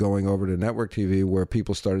kind of going over to network TV where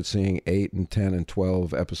people started seeing 8 and 10 and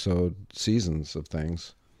 12 episode seasons of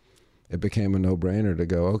things, it became a no-brainer to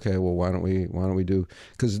go, okay, well, why don't we do,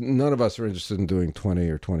 because none of us are interested in doing 20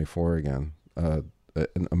 or 24 again.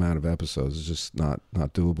 An amount of episodes is just not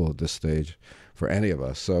doable at this stage for any of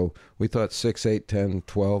us. So we thought 6, 8, 10,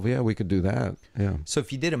 12, yeah, we could do that. Yeah. So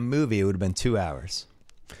if you did a movie, it would have been 2 hours.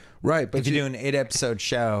 Right. But if you do an 8-episode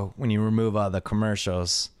show, when you remove all the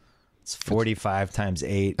commercials, it's 45 times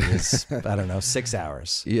 8 is, I don't know, 6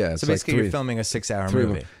 hours. Yeah. So basically you're filming a 6-hour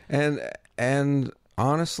movie. And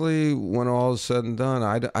honestly, when all is said and done,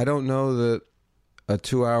 I don't know that a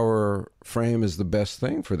 2-hour frame is the best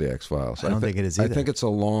thing for the X-Files. I don't think it is either. I think it's a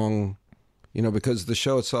long, because the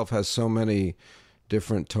show itself has so many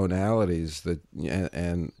different tonalities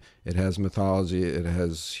and it has mythology, it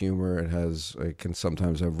has humor, it can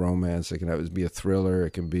sometimes have romance, it can be a thriller,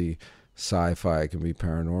 it can be sci-fi, it can be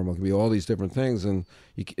paranormal, it can be all these different things, and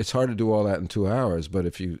it's hard to do all that in 2 hours, but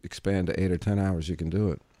if you expand to 8 or 10 hours, you can do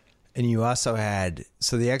it. And you also had,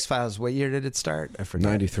 so the X-Files, what year did it start? I forget.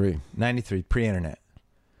 93. 93, pre-internet.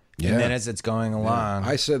 And then as it's going along,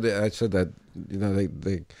 I said that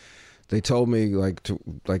they told me like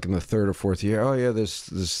in the third or fourth year, oh yeah, there's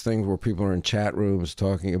this thing where people are in chat rooms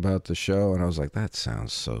talking about the show, and I was like, that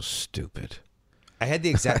sounds so stupid. I had the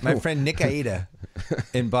exact, my friend Nick Aida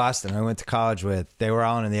in Boston, I went to college with, they were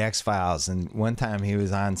all in the X-Files, and one time he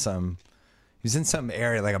was in some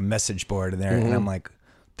area, like a message board in there, and I'm like,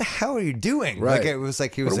 what the hell are you doing? Right. Like, it was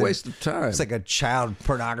like he was a waste of time. It's like a child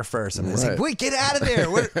pornographer or something. It's Right. like, wait, get out of there.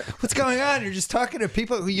 What's going on? You're just talking to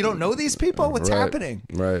people who you don't know these people? What's happening?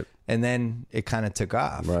 Right. And then it kind of took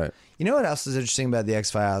off. Right. You know what else is interesting about the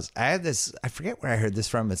X-Files? I had this, I forget where I heard this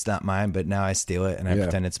from. It's not mine, but now I steal it and I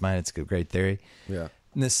pretend it's mine. It's a great theory. Yeah.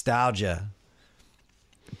 Nostalgia.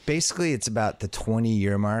 Basically, it's about the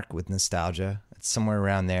 20-year mark with nostalgia. It's somewhere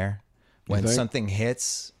around there. When something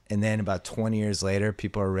hits, and then about 20 years later,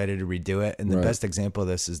 people are ready to redo it. And the best example of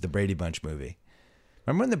this is the Brady Bunch movie.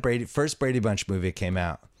 Remember when the first Brady Bunch movie came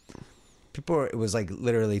out? It was like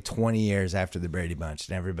literally 20 years after the Brady Bunch,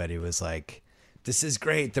 and everybody was like, this is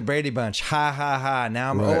great, the Brady Bunch, ha, ha, ha.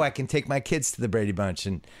 Now I can take my kids to the Brady Bunch.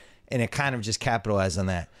 And it kind of just capitalized on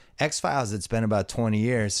that. X-Files, it's been about 20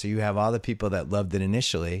 years, so you have all the people that loved it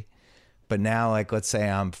initially. But now, like, let's say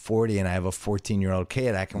I'm 40 and I have a 14-year-old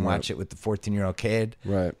kid. I can watch it with the 14-year-old kid.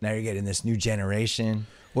 Right. Now you're getting this new generation.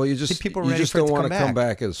 Well, you just don't want to come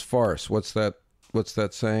back as farce. What's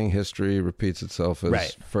that saying? History repeats itself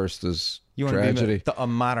as first as you want tragedy. To be a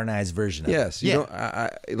modernized version of it. Yes. You know,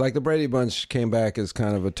 like the Brady Bunch came back as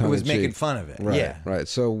kind of a tongue in cheek. It was making fun of it. Right, yeah. Right.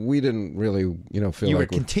 So we didn't really, feel you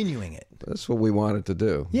like were continuing it. That's what we wanted to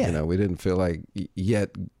do. Yeah. We didn't feel like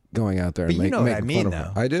yet going out there and but making what I mean, fun though.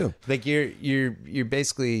 of I do. Like you're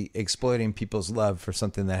basically exploiting people's love for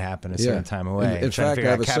something that happened a certain time away. In fact, I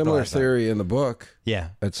have a similar theory in the book. Yeah.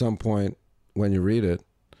 At some point when you read it.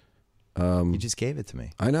 You just gave it to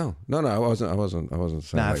me. I know. No, I wasn't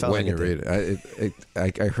saying like when you read it.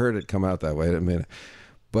 I heard it come out that way. I didn't mean it.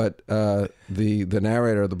 But the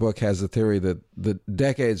narrator of the book has the theory that the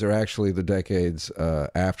decades are actually the decades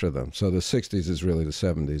after them. So the 60s is really the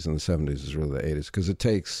 70s, and the 70s is really the 80s, because it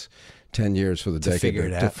takes 10 years for the decade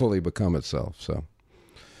to fully become itself. So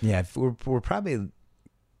yeah, we're probably.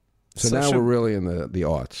 So now we're really in the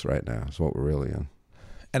aughts right now. Is what we're really in.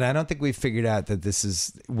 And I don't think we've figured out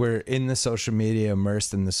that we're in the social media,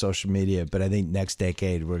 immersed in the social media. But I think next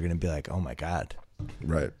decade we're going to be like, oh my God.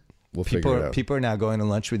 Right. We'll figure it out. People are now going to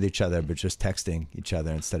lunch with each other, but just texting each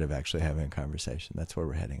other instead of actually having a conversation. That's where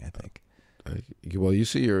we're heading, I think. Well, you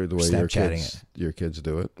see the way your kids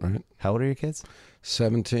do it, right? How old are your kids?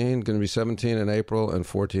 17, going to be 17 in April and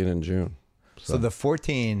 14 in June. So the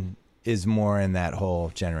 14 is more in that whole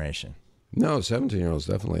generation. No, 17-year-old's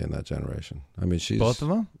definitely in that generation. I mean, she's both of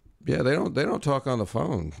them. Yeah, they don't talk on the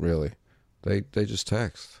phone really. They just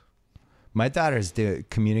text. My daughter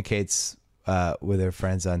communicates with her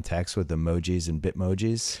friends on text with emojis and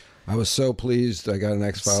bitmojis. I was so pleased. I got an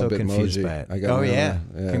X-File bitmoji. By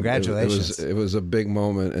it. Congratulations! It was a big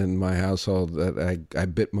moment in my household that I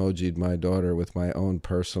bitmojied my daughter with my own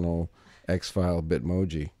personal X-File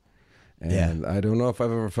bitmoji, and I don't know if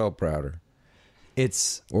I've ever felt prouder.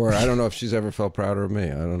 Or I don't know if she's ever felt prouder of me.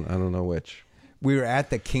 I don't know which. We were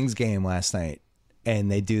at the Kings game last night,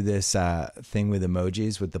 and they do this thing with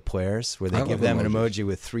emojis with the players, where they give them an emoji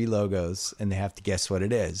with 3 logos, and they have to guess what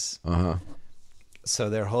it is. Uh-huh.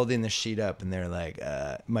 So they're holding the sheet up, and they're like,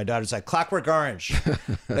 my daughter's like, Clockwork Orange.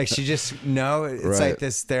 Like, she just, it's like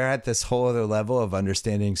this, they're at this whole other level of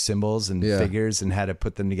understanding symbols and figures and how to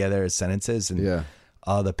put them together as sentences. And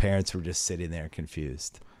all the parents were just sitting there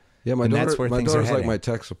confused. Yeah, my daughter's like my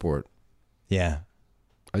tech support. Yeah.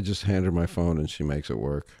 I just hand her my phone and she makes it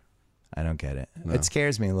work. I don't get it. No. It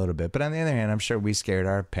scares me a little bit. But on the other hand, I'm sure we scared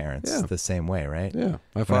our parents the same way, right? Yeah.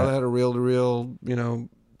 My father had a reel-to-reel,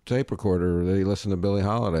 tape recorder that he listened to Billie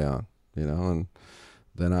Holiday on, and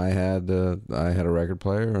then I had a record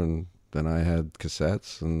player, and then I had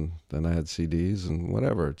cassettes, and then I had CDs, and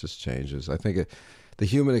whatever. It just changes. I think the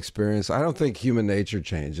human experience, I don't think human nature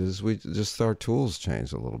changes. Our tools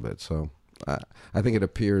change a little bit. So I think it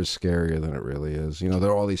appears scarier than it really is. There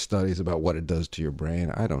are all these studies about what it does to your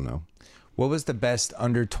brain. I don't know. What was the best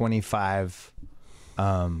under 25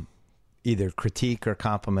 either critique or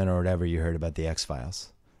compliment or whatever you heard about the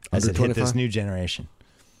X-Files as it hit this new generation?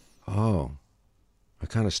 Oh, I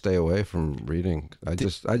kind of stay away from reading. I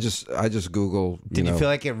just Google. Did you feel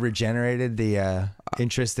like it regenerated the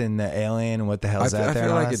interest in the alien and what the hell's out there? I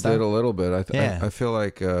feel like it did a little bit. I feel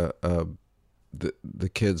like the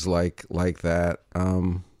kids like that.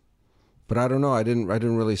 But I don't know. I didn't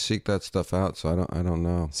really seek that stuff out, so I don't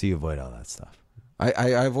know. So you avoid all that stuff. I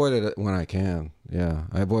avoid it when I can. Yeah,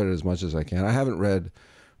 I avoid it as much as I can. I haven't read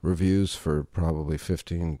reviews for probably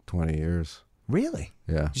 15, 20 years. Really?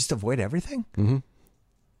 Yeah. You just avoid everything? Mm-hmm.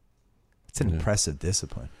 It's an impressive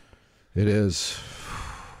discipline. It is.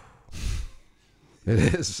 It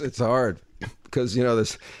is. It's hard because,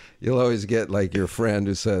 this, you'll always get like your friend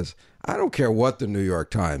who says, I don't care what the New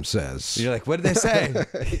York Times says. You're like, what did they say?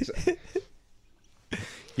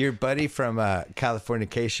 Your buddy from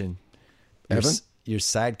Californication, Evan? Your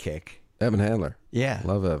sidekick. Evan Handler. Yeah.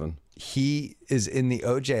 Love Evan. He is in the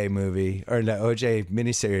OJ movie, or the OJ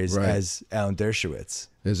miniseries as Alan Dershowitz.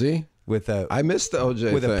 Is he? I missed the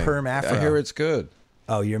OJ with thing. a perm afro. I hear it's good.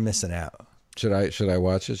 Oh, you're missing out. Should I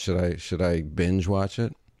watch it? Should I binge watch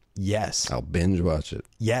it? Yes. I'll binge watch it.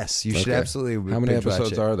 Yes, you should absolutely. How many binge watch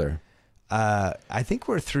episodes it. are there? I think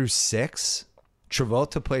we're through 6.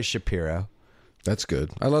 Travolta plays Shapiro. That's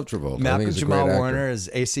good. I love Travolta. I think Malcolm he's a Jamal great Warner actor. is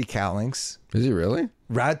AC Cowlings. Is he really?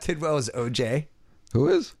 Rod Tidwell is OJ. Who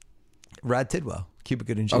is? Rod Tidwell, Cuba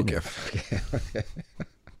Gooding Jr. Okay.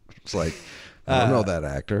 It's like, I don't know that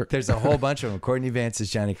actor. There's a whole bunch of them. Courtney Vance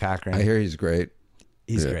is Johnny Cochran. I hear he's great.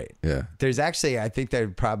 He's great. Yeah. There's actually, I think there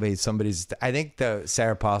probably I think the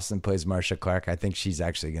Sarah Paulson plays Marcia Clark. I think she's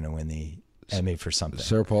actually going to win the Emmy for something.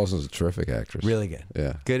 Sarah Paulson's a terrific actress. Really good.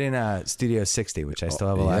 Yeah. Good in Studio 60, which I still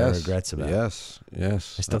have a lot of regrets about. Yes. I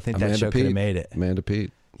still think that show could have made it. Amanda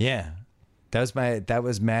Peet. Yeah. That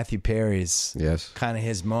was Matthew Perry's kind of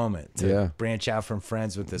his moment to branch out from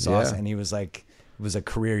Friends with this awesome. And he was like, it was a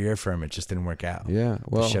career year for him. It just didn't work out. Yeah.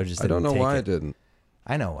 Well, the show just I don't know why it didn't.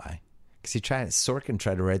 I know why. Because Sorkin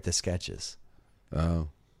tried to write the sketches. Oh.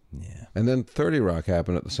 Yeah. And then 30 Rock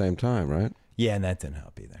happened at the same time, right? Yeah, and that didn't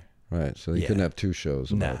help either. Right. So you couldn't have 2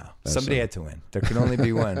 shows. No. Somebody had to win. There can only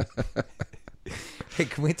be one. Hey,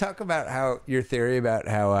 can we talk about your theory about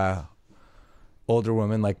how older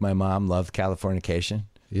women like my mom love Californication?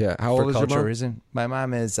 Yeah. How old is your mom? Reason. My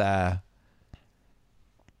mom is, I'm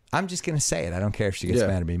just going to say it. I don't care if she gets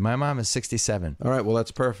mad at me. My mom is 67. All right. Well,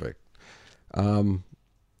 that's perfect.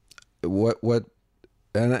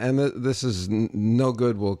 This is no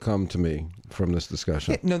good will come to me from this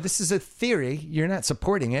discussion. No, this is a theory. You're not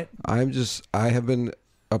supporting it. I have been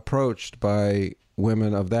approached by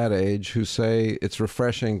women of that age who say it's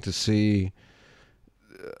refreshing to see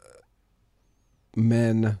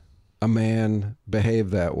a man behave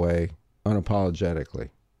that way unapologetically.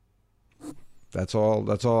 That's all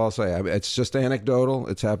I'll say. I mean, it's just anecdotal.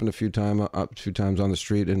 It's happened a few times on the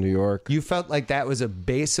street in New York. You felt like that was a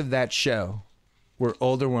base of that show, were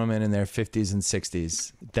older women in their 50s and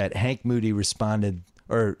 60s that Hank Moody responded,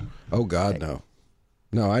 or oh God,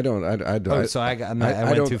 no, I don't. I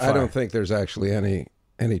don't think there's actually any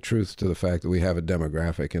truth to the fact that we have a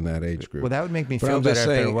demographic in that age group. Well, that would make me feel better if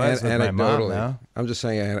there was with my mom. No? I'm just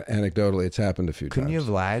saying anecdotally, it's happened a few times. Couldn't you have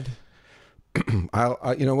lied?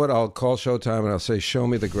 You know what? I'll call Showtime and I'll say, "Show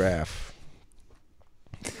me the graph."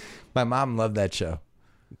 My mom loved that show.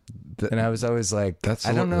 And I was always like, I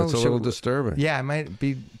don't know. That's a little disturbing. Yeah, I might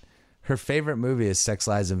be. Her favorite movie is Sex,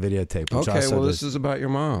 Lies, and Videotape. Which okay, well, this is about your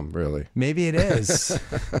mom, really. Maybe it is.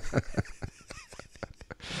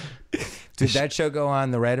 Did that show go on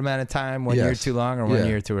the right amount of time, 1 year too long or 1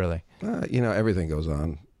 year too early? Everything goes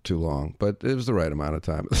on too long, but it was the right amount of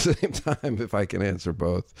time. At the same time, if I can answer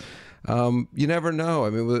both. You never know. I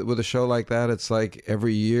mean, with a show like that, it's like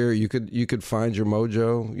every year you could find your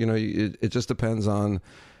mojo. It just depends on.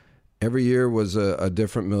 Every year was a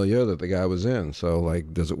different milieu that the guy was in. So,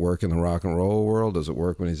 like, does it work in the rock and roll world? Does it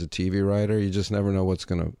work when he's a TV writer? You just never know what's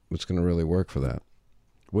gonna really work for that.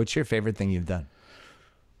 What's your favorite thing you've done?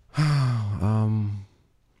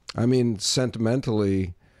 I mean,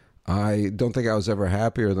 sentimentally, I don't think I was ever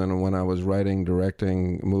happier than when I was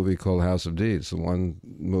directing a movie called House of D. It's the one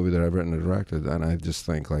movie that I've written and directed, and I just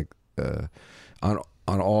think like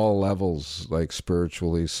on all levels, like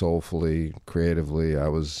spiritually, soulfully, creatively, I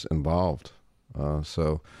was involved.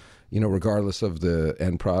 So, regardless of the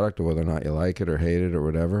end product or whether or not you like it or hate it or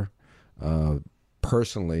whatever,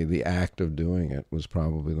 personally, the act of doing it was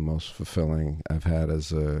probably the most fulfilling I've had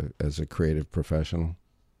as a creative professional.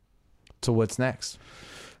 So what's next?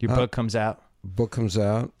 Your book comes out? Book comes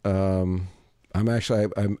out. I'm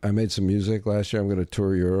actually, I made some music last year. I'm going to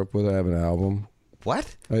tour Europe with it. I have an album.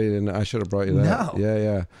 What? Oh, you didn't? I should have brought you that.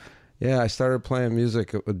 No. Yeah. I started playing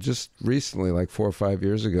music just recently, like 4 or 5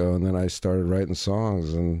 years ago, and then I started writing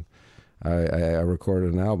songs, and I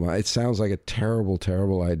recorded an album. It sounds like a terrible,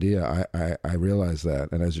 terrible idea. I realize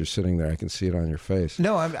that, and as you're sitting there, I can see it on your face.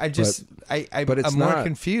 No, I'm more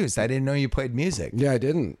confused. I didn't know you played music. Yeah, I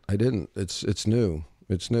didn't. It's new.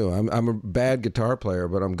 It's new. I'm a bad guitar player,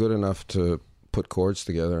 but I'm good enough to put chords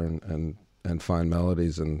together and and find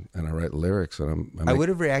melodies and I write lyrics. And I would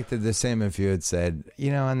have reacted the same if you had said,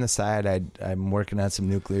 on the side, I'm working on some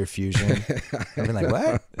nuclear fusion. I've been like,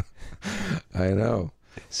 what? I know.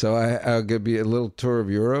 So I'll give you a little tour of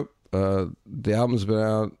Europe. The album's been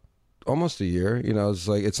out almost a year. It's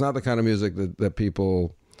like, it's not the kind of music that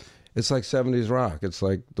people, it's like 70s rock. It's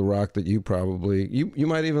like the rock that you probably, you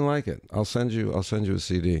might even like it. I'll send you a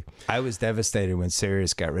CD. I was devastated when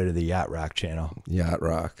Sirius got rid of the Yacht Rock channel. Yacht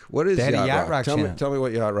Rock. What is Yacht Rock? Tell me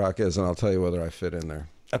what Yacht Rock is, and I'll tell you whether I fit in there.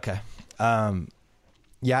 Okay.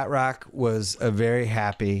 Yacht Rock was a very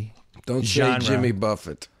happy Don't genre. say Jimmy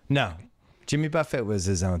Buffett. No. Jimmy Buffett was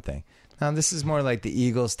his own thing. Now, this is more like the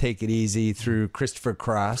Eagles, Take It Easy, through Christopher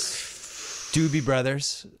Cross, Doobie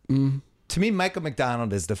Brothers. To me, Michael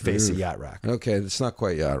McDonald is the face of Yacht Rock. Okay, it's not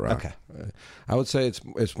quite Yacht Rock. Okay. I would say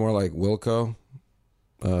it's more like Wilco,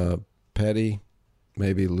 Petty,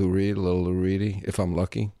 maybe Lou Reed, a little Lou Reedy, if I'm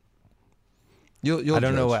lucky. You'll I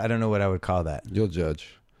don't judge. know what I would call that. You'll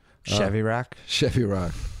judge. Chevy Rock? Chevy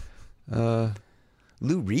Rock.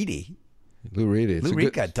 Lou Reedy. Lou Reedy. Lou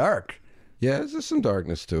Reed got dark. Yeah, there's some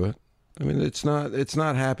darkness to it. I mean, it's not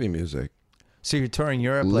happy music. So you're touring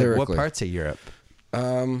Europe? Lyrically. Like, what parts of Europe?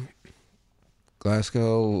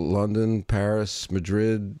 Glasgow, London, Paris,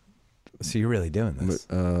 Madrid. So you're really doing this?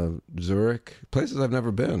 Zurich, places I've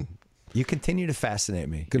never been. You continue to fascinate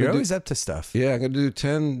me. Gonna You're do- always up to stuff. Yeah, I'm going to do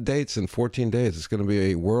 10 dates in 14 days. It's going to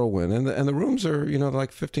be a whirlwind. And the rooms are,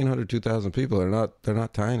 like 1,500, 2,000 people. They're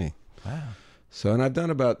not tiny. Wow. So, and I've done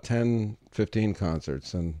about 10, 15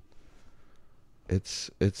 concerts, and it's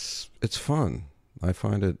fun. I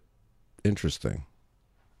find it interesting.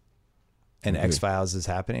 And X-Files is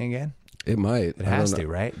happening again? It might. It has to,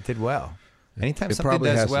 right? It did well. Anytime It something probably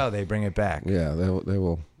does has to. well, they bring it back. Yeah, they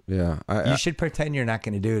will. Yeah. You should pretend you're not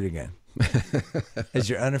going to do it again. As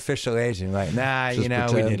your unofficial agent, like, nah, Just we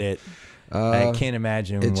pretend. did it. I can't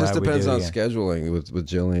imagine. It just why we depends do it on again. scheduling with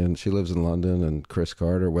Jillian. She lives in London, and Chris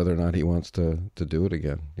Carter, whether or not he wants to do it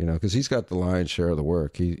again. Because he's got the lion's share of the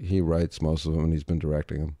work. He writes most of them, and he's been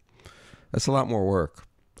directing them. That's a lot more work.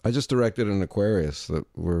 I just directed an Aquarius that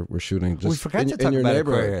we're shooting. Just We forgot to in talk your about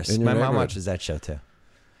neighborhood. Aquarius. In your My mom neighborhood. watches that show too.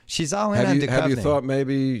 She's all in on Have you Duchovny. thought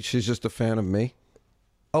maybe she's just a fan of me?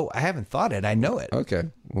 Oh, I haven't thought it. I know it. Okay.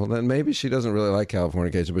 Well, then maybe she doesn't really like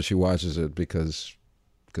Californication, but she watches it because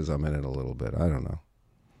I'm in it a little bit. I don't know.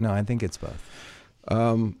 No, I think it's both.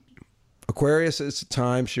 Aquarius, it's a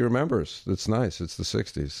time she remembers. It's nice. It's the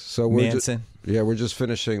 60s. So Manson. we're just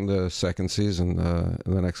finishing the second season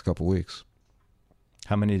in the next couple weeks.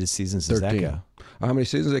 How many seasons does 13. that go? How many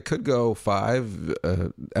seasons? It could go 5.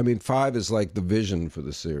 5 is like the vision for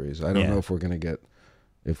the series. I don't know if we're gonna get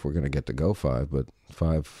to go 5, but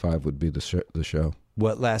five would be the show.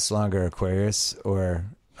 What lasts longer, Aquarius or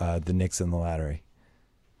the Knicks in the lottery?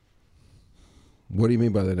 What do you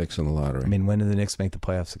mean by the Knicks in the lottery? I mean, when do the Knicks make the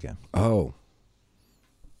playoffs again? Oh,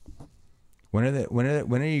 When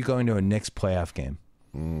are you going to a Knicks playoff game?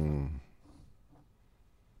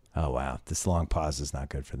 Oh wow, this long pause is not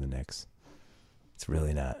good for the Knicks. It's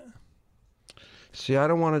really not. see, I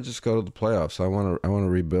don't want to just go to the playoffs. I want to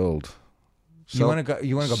rebuild. So,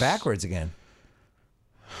 You want to go backwards again.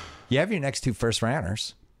 You have your next 2 first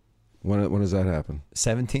rounders, when does that happen?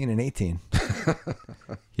 17 and 18.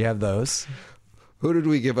 You have those. Who did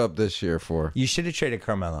we give up this year for? You should have traded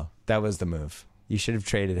Carmelo. That was the move. You should have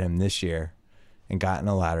traded him this year and gotten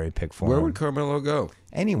a lottery pick for Where him. would Carmelo go?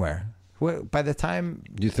 Anywhere. By the time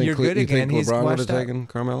You think you're good you again, think he's LeBron would washed have out. taken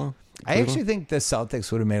Carmelo? I actually think the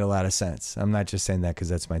Celtics would have made a lot of sense. I'm not just saying that because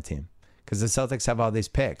that's my team. Because the Celtics have all these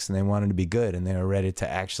picks and they wanted to be good and they were ready to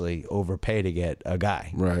actually overpay to get a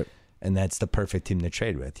guy. Right. And that's the perfect team to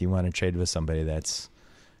trade with. You want to trade with somebody that's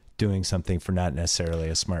doing something for not necessarily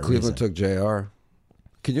a smart Cleveland reason. took JR.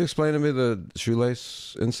 Can you explain to me the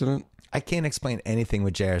shoelace incident? I can't explain anything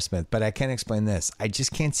with J.R. Smith, but I can explain this. I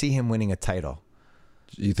just can't see him winning a title.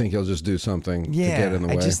 You think he'll just do something to Yeah, get in the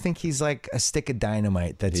way? I just think he's like a stick of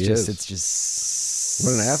dynamite. That's He just, is. it's just.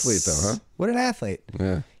 What an athlete, though, huh? What an athlete.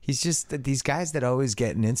 Yeah. He's just these guys that always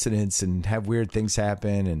get in incidents and have weird things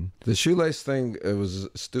happen. And The shoelace thing, it was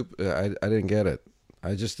stupid. I didn't get it.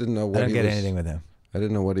 I just didn't know what I don't he get was. anything with him. I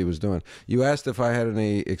didn't know what he was doing. You asked if I had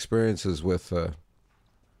any experiences with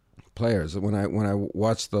players. When I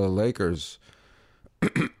watched the Lakers.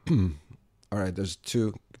 All right, there's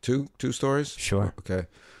two stories. Sure. Okay.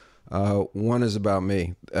 One is about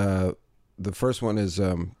me. The first one is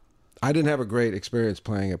I didn't have a great experience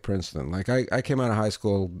playing at Princeton. Like I came out of high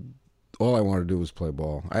school, all I wanted to do was play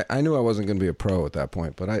ball. I knew I wasn't going to be a pro at that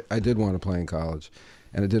point, but I did want to play in college,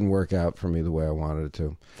 and it didn't work out for me the way I wanted it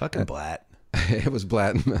to. Fucking Blatt. It was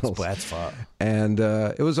Blatt and Mills. It's Blatt's fault. And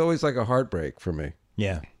it was always like a heartbreak for me.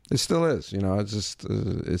 Yeah. It still is. It's just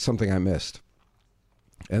it's something I missed.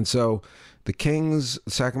 And so the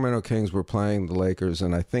Sacramento Kings were playing the Lakers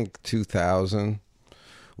in, I think, 2000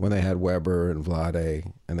 when they had Weber and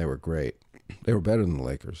Vlade, and they were great. They were better than the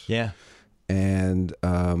Lakers. Yeah. And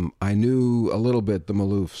I knew a little bit the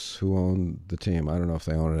Maloofs who owned the team. I don't know if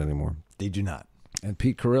they own it anymore. They do not. And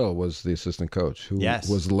Pete Carrill was the assistant coach, who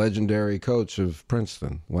was the legendary coach of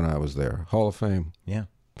Princeton when I was there. Hall of Fame. Yeah.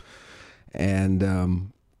 And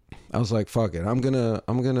I was like, fuck it. I'm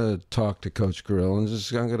gonna talk to Coach Carrill and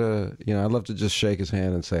I'd love to just shake his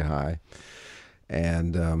hand and say hi.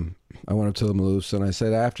 And I went up to the Maloofs and I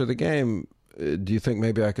said, after the game, do you think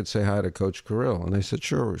maybe I could say hi to Coach Carrill? And they said,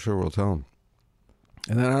 sure, we'll tell him.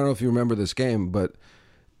 And then I don't know if you remember this game, but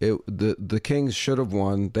the Kings should have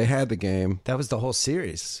won. They had the game. That was the whole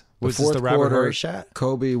series. Was The this the Robert quarter, Horry shot?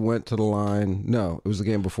 Kobe went to the line. No, it was the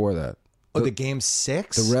game before that. Oh, the game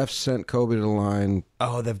 6? The refs sent Kobe to the line.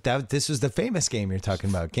 Oh, this was the famous game you're talking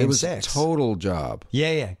about. Game 6. It was a total job.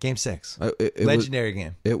 Yeah. Game 6. Legendary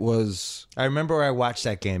game. It was. I remember where I watched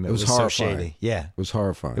that game. It was horrifying. so shady. Yeah. It was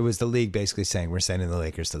horrifying. It was the league basically saying, we're sending the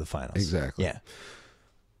Lakers to the finals. Exactly. Yeah.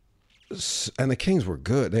 And the Kings were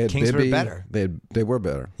good. They had Kings Bibby. were better. They were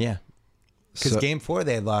better. Yeah. Because game 4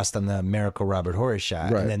 they had lost on the miracle Robert Horry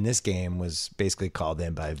shot, right. And then this game was basically called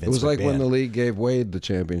in by Vince. It was like McMahon. when the league gave Wade the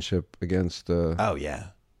championship against. Oh yeah.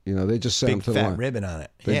 They just sent him big to the fat line. ribbon on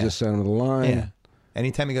it. They just sent him to the line. Yeah.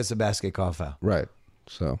 Anytime he goes to basket, call foul. Right.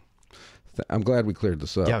 So I'm glad we cleared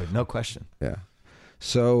this up. Yeah, no question. Yeah.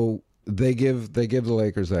 So they give the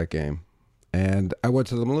Lakers that game. And I went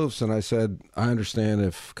to the Maloofs and I said, I understand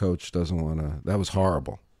if Coach doesn't want to. That was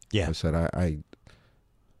horrible. Yeah. I said,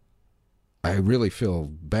 I really feel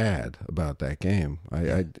bad about that game.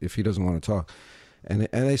 If he doesn't want to talk. And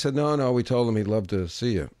they said, no, we told him he'd love to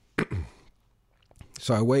see you.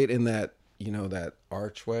 So I wait in that, that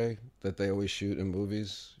archway that they always shoot in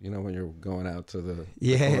movies, when you're going out to the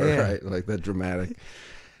court, right? Like that dramatic.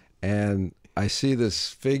 And I see this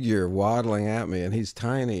figure waddling at me, and he's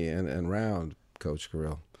tiny and round, Coach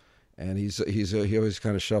Carrill. And he always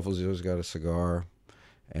kind of shuffles. He always got a cigar.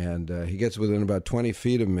 And he gets within about 20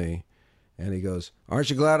 feet of me, and he goes, "Aren't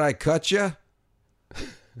you glad I cut you?"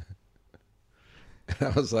 And I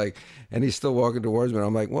was like, and he's still walking towards me. And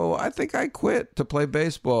I'm like, well, I think I quit to play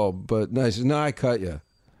baseball. But no, he says, no, I cut you.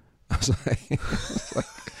 I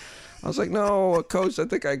was like, no, Coach, I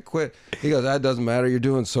think I quit. He goes, that doesn't matter. You're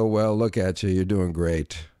doing so well. Look at you. You're doing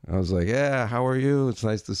great. I was like, yeah, how are you? It's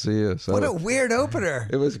nice to see you. So what a weird opener.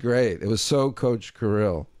 It was great. It was so Coach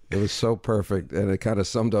Carrill. It was so perfect. And it kind of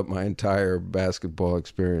summed up my entire basketball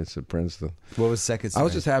experience at Princeton. What was second? I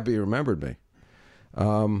was just happy he remembered me.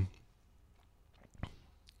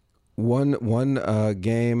 One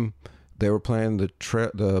game, they were playing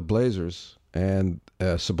the Blazers and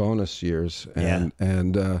Sabonis years, and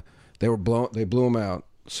they blew them out.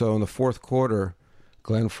 So in the fourth quarter,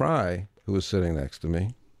 Glenn Fry, who was sitting next to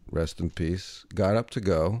me, rest in peace, got up to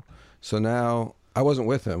go. So now I wasn't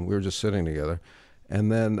with him; we were just sitting together. And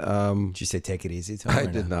then did you say take it easy, Tom? I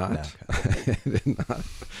did not. No, okay. I did not.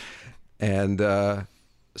 And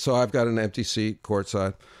so I've got an empty seat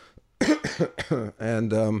courtside,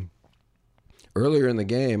 and earlier in the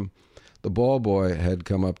game, the ball boy had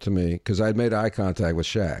come up to me because I'd made eye contact with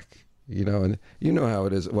Shaq, and you know how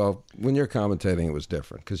it is. Well, when you're commentating, it was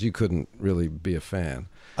different because you couldn't really be a fan.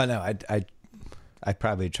 Oh no, I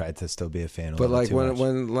probably tried to still be a fan. But like when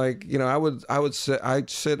I'd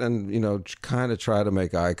sit and kind of try to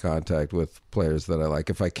make eye contact with players that I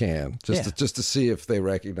like if I can, just to see if they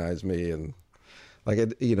recognize me. And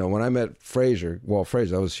like when I met Walt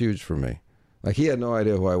Frazier, that was huge for me. Like, he had no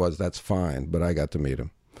idea who I was. That's fine, but I got to meet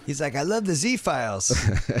him. He's like, I love the Z-Files.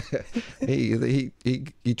 he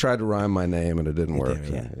tried to rhyme my name, and it didn't work.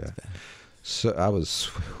 Yeah. So I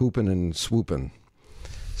was hooping and swooping.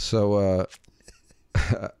 So,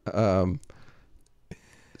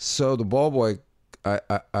 so the ball boy,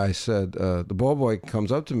 I said, the ball boy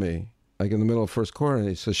comes up to me, like in the middle of first quarter, and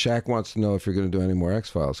he says, Shaq wants to know if you're going to do any more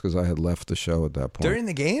X-Files, because I had left the show at that point. During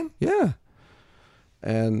the game? Yeah.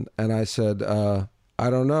 And I said, I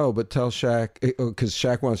don't know, but tell Shaq, because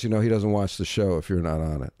Shaq wants, he doesn't watch the show if you're not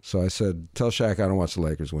on it. So I said, tell Shaq I don't watch the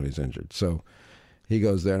Lakers when he's injured. So he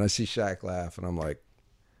goes there, and I see Shaq laugh, and I'm like,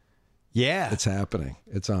 yeah, it's happening.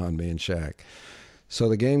 It's on, me and Shaq. So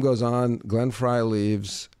the game goes on, Glenn Fry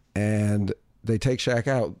leaves, and they take Shaq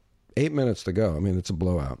out. 8 minutes to go. I mean, it's a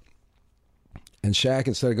blowout. And Shaq,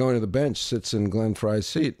 instead of going to the bench, sits in Glenn Fry's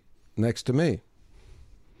seat next to me.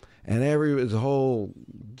 And the whole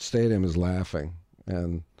stadium is laughing.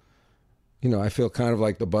 And I feel kind of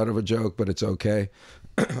like the butt of a joke, but it's okay.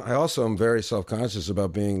 I also am very self-conscious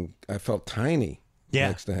about I felt tiny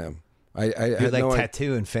next to him. I you had like no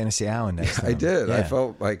Tattoo and Fantasy Island next to him. I did. Yeah. I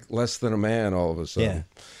felt like less than a man all of a sudden.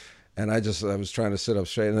 Yeah. And I was trying to sit up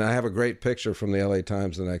straight. And I have a great picture from the LA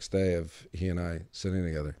Times the next day of he and I sitting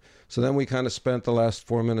together. So then we kind of spent the last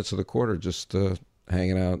 4 minutes of the quarter just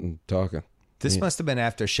hanging out and talking. This must have been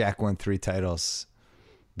after Shaq won 3 titles.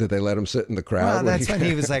 Did they let him sit in the crowd? Well, that's when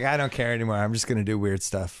he was like, I don't care anymore. I'm just going to do weird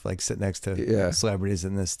stuff, like sit next to celebrities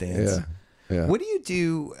in the stands. Yeah. What do you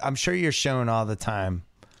do? I'm sure you're shown all the time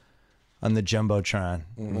on the Jumbotron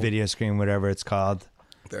video screen, whatever it's called.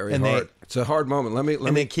 Very hard. It's a hard moment. Let me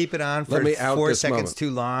they keep it on for 4 seconds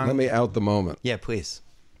too long. Let me out the moment. Yeah, please.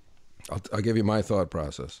 I'll give you my thought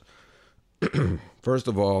process. First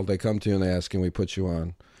of all, they come to you and they ask, can we put you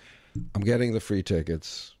on? I'm getting the free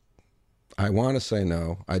tickets. I want to say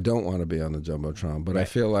no. I don't want to be on the Jumbotron, but I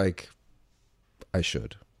feel like I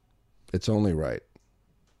should. It's only right.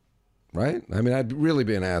 Right? I mean, I'd really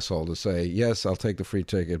be an asshole to say, yes, I'll take the free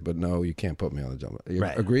ticket, but no, you can't put me on the Jumbotron.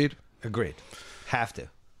 Right. Agreed? Agreed. Have to.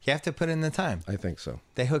 You have to put in the time. I think so.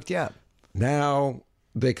 They hooked you up. Now,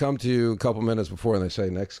 they come to you a couple minutes before and they say,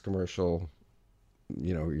 next commercial,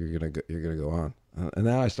 you're gonna go on. And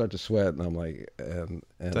now I start to sweat, and I'm like, and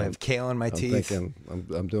do I have kale in my teeth? Thinking,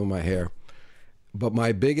 I'm doing my hair. But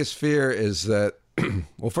my biggest fear is that,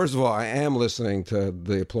 well, first of all, I am listening to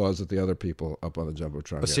the applause that the other people up on the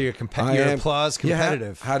Jumbotron. So you're applause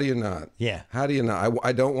competitive. Yeah, how do you not? Yeah. How do you not?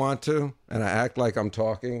 I don't want to, and I act like I'm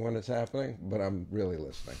talking when it's happening, but I'm really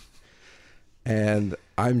listening. And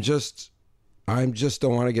I'm just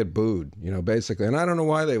don't want to get booed, basically. And I don't know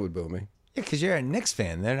why they would boo me. Yeah, because you're a Knicks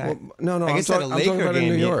fan. They're not. Well, no. I guess at a Laker talking about game, in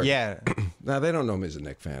New York. Yeah. Now they don't know me as a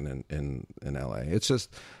Knicks fan in LA. It's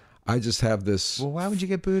just, I just have this. Well, why would you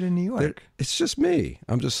get booed in New York? It's just me.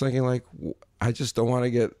 I'm just thinking like, I just don't want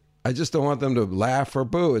them to laugh or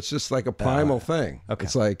boo. It's just like a primal thing. Okay.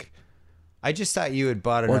 It's like. I just thought you had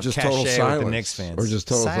bought enough cachet with the Knicks fans. Or just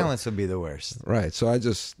total silence would be the worst. Right. So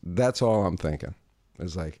that's all I'm thinking.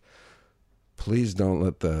 It's like, please don't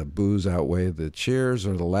let the boos outweigh the cheers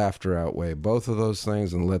or the laughter outweigh both of those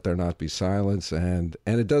things, and let there not be silence. And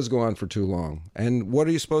it does go on for too long. And what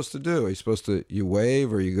are you supposed to do? Are you supposed to, you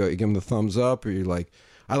wave, or you give them the thumbs up, or you like,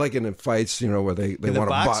 I like it in fights, where they want to. The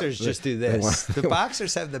boxers just do this. The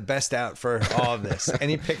boxers have the best out for all of this.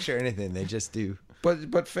 Any picture, anything, they just do.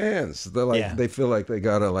 But fans, they're like, they feel like they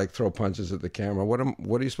gotta like throw punches at the camera. What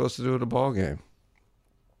are you supposed to do at a ball game?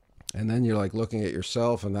 And then you're like looking at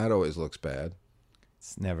yourself, and that always looks bad.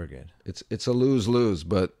 It's never good. It's a lose-lose,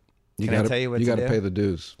 but you got to pay the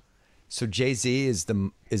dues. So Jay-Z is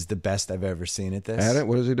the best I've ever seen at this. At it?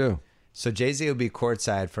 What does he do? So Jay-Z will be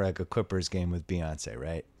courtside for like a Clippers game with Beyonce,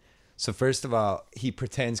 right? So first of all, he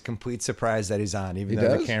pretends complete surprise that he's on, even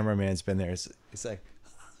though the cameraman's been there. It's like,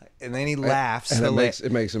 and then he laughs. And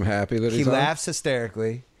it makes him happy that he's on? He laughs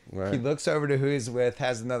hysterically. Right. He looks over to who he's with,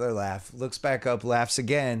 has another laugh, looks back up, laughs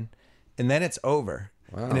again, and then it's over.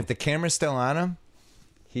 Wow. And if the camera's still on him,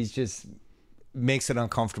 he's just makes it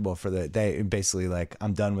uncomfortable for the day. Basically, like,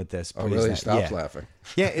 I'm done with this. Oh, really? He stops laughing.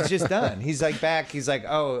 Yeah, it's just done. He's like back. He's like,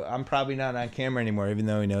 oh, I'm probably not on camera anymore, even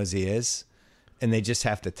though he knows he is. And they just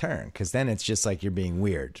have to turn, because then it's just like you're being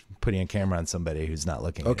weird, putting a camera on somebody who's not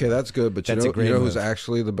looking. Okay, that's good. But you know who's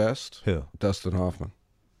actually the best? Who? Dustin Hoffman.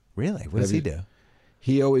 Really? What does he do?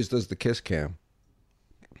 He always does the kiss cam.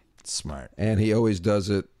 Smart. And he always does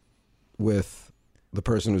it with the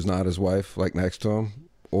person who's not his wife, like next to him.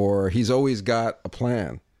 Or he's always got a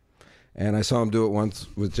plan. And I saw him do it once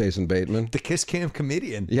with Jason Bateman. The kiss cam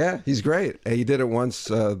comedian. Yeah, he's great. And he did it once.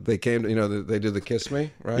 They came, they do the kiss me,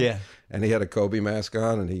 right? Yeah. And he had a Kobe mask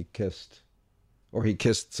on, and he kissed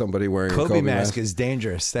somebody wearing a Kobe mask. Is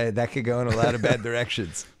dangerous. That could go in a lot of bad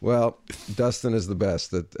directions. Well, Dustin is the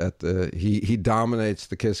best he dominates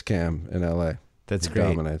the kiss cam in LA. That's great.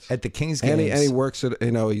 Dominates. At the Kings games. And he works at,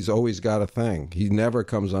 he's always got a thing. He never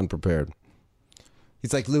comes unprepared.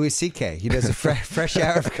 He's like Louis C.K. He does a fresh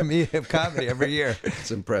hour of comedy every year. It's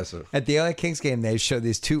impressive. At the LA Kings game, they show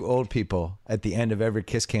these two old people at the end of every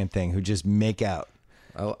kiss cam thing who just make out.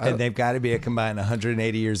 And they've got to be a combined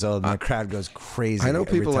 1180 years old, and the crowd goes crazy. I know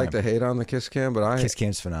people like to hate on the kiss cam, but kiss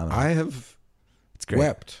cam's phenomenal. I have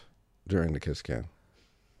wept during the kiss cam.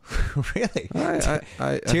 Really?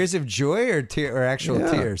 Tears of joy or actual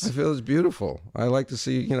tears? I feel it's beautiful. I like to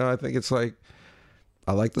see, I think it's like,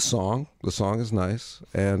 I like the song. The song is nice.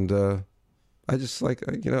 And I just like,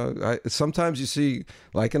 sometimes you see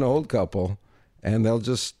like an old couple, and they'll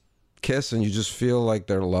just kiss and you just feel like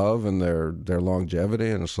their love and their longevity,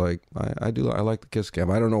 and it's like I like the kiss cam.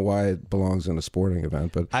 I don't know why it belongs in a sporting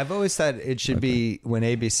event, but I've always thought it should be when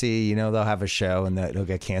ABC, you know, they'll have a show and it'll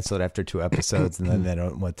get canceled after 2 episodes and then they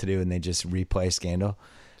don't know what to do and they just replay Scandal.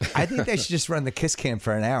 I think they should just run the kiss cam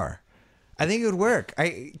for an hour. I think it would work.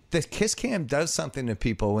 The kiss cam does something to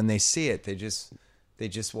people when they see it. They just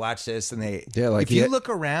watch this and if you look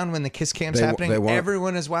around when the kiss cam's happening,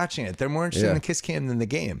 everyone is watching it. They're more interested in the kiss cam than the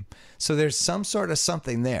game. So there's some sort of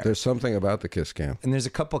something there. There's something about the kiss cam. And there's a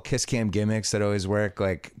couple kiss cam gimmicks that always work,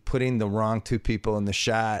 like putting the wrong 2 people in the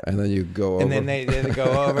shot. And then you go over. And then they go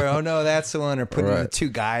over, oh no, that's the one. Or putting the 2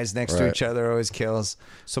 guys next to each other always kills.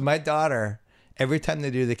 So my daughter, every time they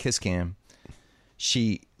do the kiss cam,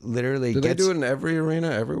 she literally they do it in every arena,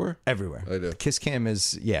 everywhere? Everywhere. They do. Kiss cam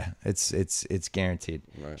is, it's guaranteed.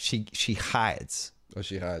 Right. She hides. Oh,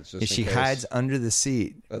 she hides. Just She hides under the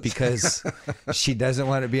seat because she doesn't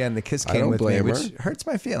want to be on the kiss cam with me, which hurts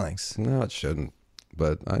my feelings. No, it shouldn't.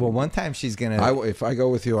 But one time she's gonna. If I go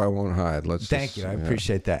with you, I won't hide. Thank you. I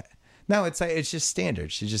appreciate that. No, it's like it's just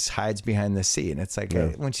standard. She just hides behind the seat, and it's like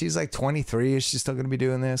when she's like 23, is she still gonna be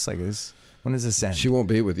doing this? Like when does this end? She won't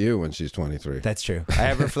be with you when she's 23. That's true. I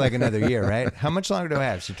have her for like another year, right? How much longer do I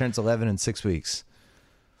have? She turns 11 in 6 weeks.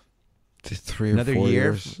 3 or another 4 year?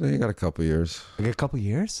 years. Yeah, you got a couple years. I got a couple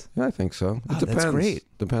years? Yeah, I think so. Oh, It depends. that's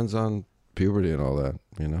great. Depends on puberty and all that.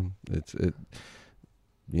 You know, it's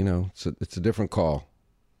a different call.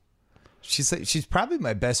 She's probably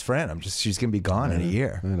my best friend. She's gonna be gone in a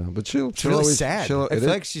year. I know, but she'll It's really always, sad. I feel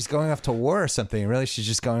like she's going off to war or something. Really, she's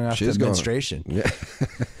just going off to menstruation. Yeah,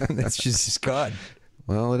 she's just gone.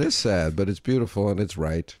 Well, it is sad, but it's beautiful and it's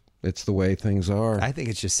right. It's the way things are. I think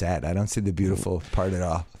it's just sad. I don't see the beautiful part at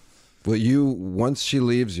all. Well, once she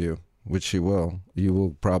leaves you, which she will, you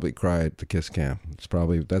will probably cry at the kiss cam. That's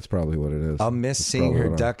probably what it is. I'll miss seeing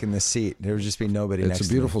her duck in the seat. There would just be nobody next to me.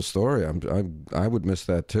 It's a beautiful story. I would miss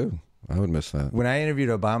that too. I would miss that. When I interviewed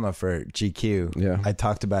Obama for GQ, I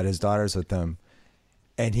talked about his daughters with them.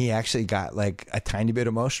 And he actually got like a tiny bit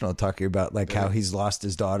emotional talking about like how he's lost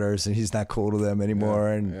his daughters and he's not cool to them anymore.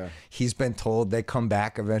 And he's been told they come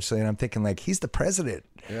back eventually. And I'm thinking like, he's the president.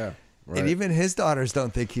 Yeah. Right. And even his daughters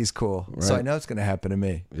don't think he's cool. Right. So I know it's going to happen to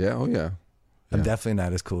me. Yeah. Oh, yeah. I'm definitely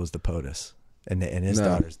not as cool as the POTUS. And his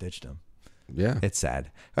daughters ditched him. Yeah. It's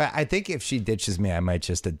sad. I think if she ditches me, I might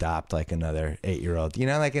just adopt like another 8-year-old. You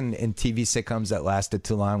know, like in TV sitcoms that lasted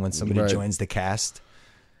too long when somebody joins the cast.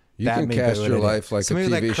 You can cast your life like somebody a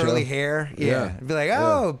TV with like curly show. hair. Yeah. Be like,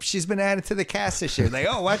 oh, she's been added to the cast this year. Like,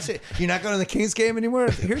 oh, watch it. You're not going to the Kings game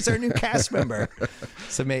anymore? Here's our new cast member.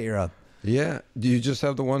 Some 8-year-old. Yeah. Do you just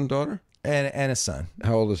have the one daughter? And a son.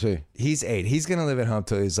 How old is he? He's 8. He's going to live at home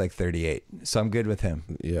till he's like 38. So I'm good with him.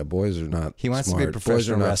 Yeah, boys are not He wants smart. to be a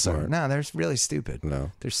professional wrestler. Smart. No, they're really stupid.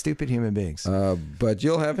 No. They're stupid human beings. But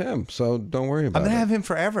you'll have him, so don't worry about it. I'm going to have him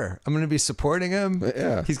forever. I'm going to be supporting him.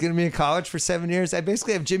 Yeah. He's going to be in college for 7 years. I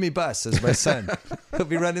basically have Jimmy Buss as my son. He'll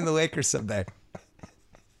be running the Lakers someday.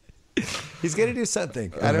 He's going to do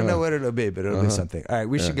something. I don't know what it'll be, but it'll be something. All right,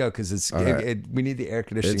 we should go because we need the air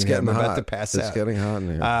conditioning. It's getting I'm hot. about to pass out. It's getting hot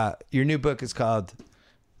in here. Your new book is called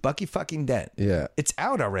Bucky Fucking Dent. Yeah. It's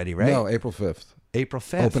out already, right? No, April 5th. April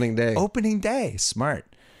 5th. Opening day. Opening day. Smart.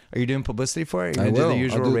 Are you doing publicity for it? Are you I going to will. do the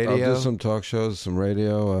usual radio? I'll do some talk shows, some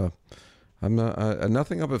radio. I'm not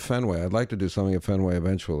nothing up at Fenway. I'd like to do something at Fenway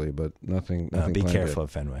eventually, but nothing. Be careful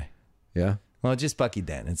at Fenway. Yeah. Well, just Bucky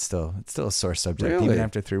Dent. It's still a sore subject Really? even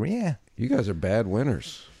after 3. Yeah. You guys are bad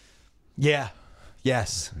winners. Yeah.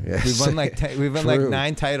 Yes. Yes. We've won like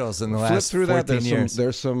 9 titles in the last 14 years.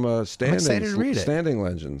 There's some excited to read it. standing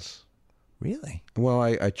legends. Really? Well,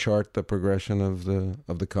 I chart the progression of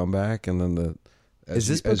the comeback, and then Is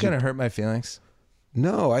this book going to hurt my feelings?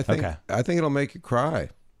 No, I think it'll make you cry.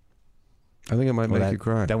 I think it might make you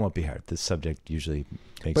cry. That won't be hard. This subject usually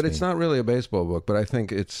makes But it's not really a baseball book. But I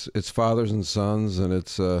think it's fathers and sons, and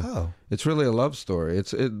it's really a love story.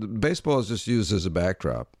 Baseball is just used as a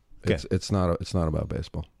backdrop. It's not about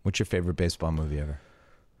baseball. What's your favorite baseball movie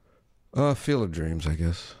ever? Field of Dreams, I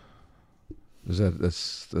guess.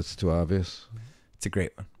 Is that's too obvious? It's a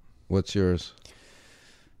great one. What's yours?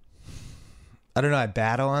 I don't know. I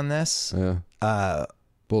battle on this. Yeah.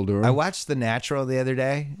 Bull Durham. I watched The Natural the other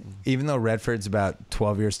day, even though Redford's about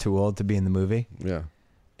 12 years too old to be in the movie. Yeah.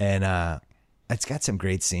 And it's got some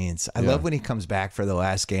great scenes. I love when he comes back for the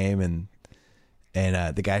last game and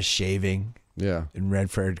the guy's shaving. Yeah. And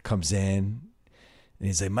Redford comes in And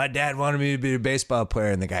he's like, my dad wanted me to be a baseball player.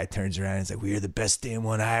 And the guy turns around and he's like, well, you're the best damn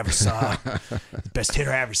one I ever saw. The best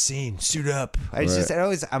hitter I ever seen. Suit up.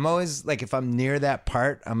 I'm always like, if I'm near that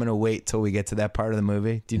part, I'm going to wait till we get to that part of the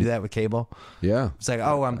movie. Do you do that with cable? Yeah. It's like,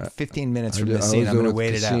 oh, I'm 15 minutes from the scene. I'm going to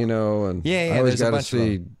wait it out. And yeah, I always got to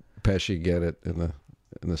see Pesci get it in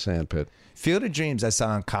the sand pit. Field of Dreams I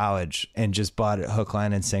saw in college and just bought it hook,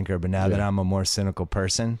 line, and sinker. But now that I'm a more cynical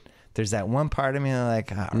person, there's that one part of me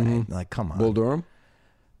like, all right, like, come on. Bull Durham?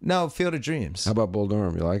 No, Field of Dreams. How about Bull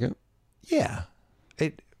Durham? You like it? Yeah.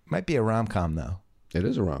 It might be a rom-com, though. It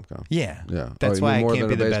is a rom-com. Yeah. Yeah. That's why it can't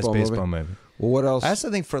be the best baseball movie. Well, what else? I also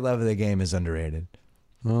think For Love of the Game is underrated.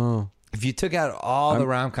 Oh. If you took out all the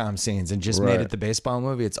rom-com scenes and just made it the baseball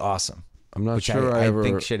movie, it's awesome. I'm not sure I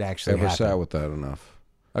think should actually ever happen. sat with that enough.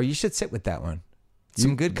 Oh, you should sit with that one.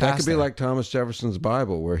 Some good That could be like Thomas Jefferson's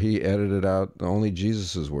Bible, where he edited out only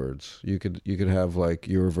Jesus's words. You could have like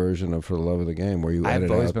your version of For the Love of the Game, where you I've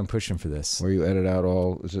always been pushing for this. Where you edit out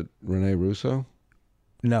all. Is it Rene Russo?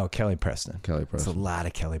 No, Kelly Preston. Kelly Preston. It's a lot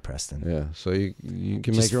of Kelly Preston. Yeah, so you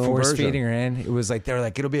can just make your own force version. feeding her in. It was like they were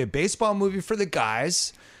like, it'll be a baseball movie for the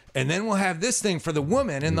guys, and then we'll have this thing for the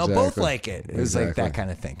women, and they'll both like it. It was like that kind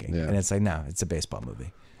of thinking, and it's like, no, it's a baseball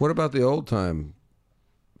movie. What about the old time?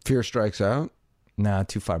 Fear Strikes Out? Nah,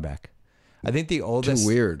 too far back. I think the oldest. Too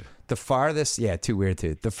weird. The farthest, too weird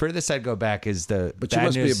too. The furthest I'd go back is the. But you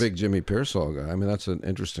must be a big Jimmy Pearsall guy. I mean, that's an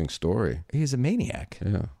interesting story. He's a maniac.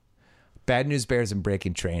 Yeah. Bad News Bears and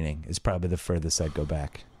Breaking Training is probably the furthest I'd go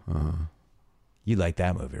back. You like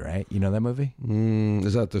that movie, right? You know that movie?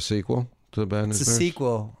 Is that the sequel to Bad News Bears? It's a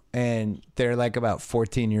sequel, and they're like about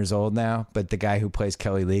 14 years old now, but the guy who plays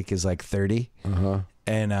Kelly Leak is like 30.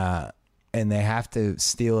 And they have to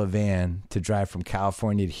steal a van to drive from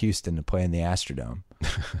California to Houston to play in the Astrodome.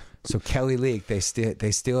 So Kelly Leak, they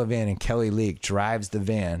steal a van, and Kelly Leak drives the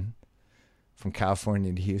van from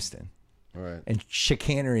California to Houston. All right. And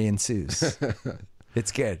chicanery ensues.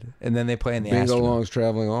 It's good. And then they play in the Bingo Astrodome. Long's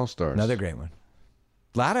Traveling All-Stars. Another great one.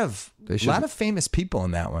 A lot of famous people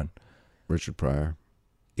in that one. Richard Pryor.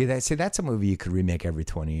 Yeah, see, that's a movie you could remake every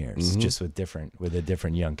 20 years, just with a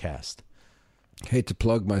different young cast. Hate to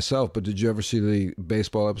plug myself, but did you ever see the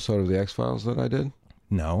baseball episode of The X-Files that I did?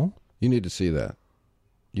 No. You need to see that.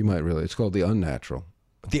 You might really. It's called The Unnatural.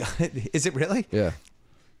 Is it really? Yeah.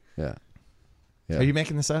 Yeah. Yeah. Are you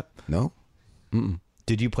making this up? No.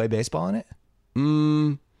 Did you play baseball in it?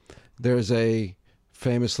 There's a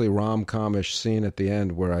famously rom-comish scene at the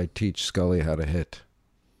end where I teach Scully how to hit.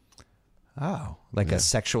 Oh, like a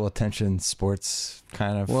sexual attention sports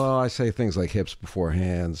kind of. Well, I say things like hips before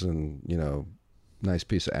hands and, nice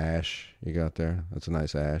piece of ash you got there. That's a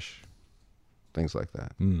nice ash. Things like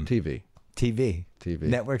that. TV.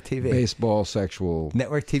 Network TV. Baseball, sexual.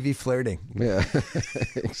 Network TV flirting. Yeah,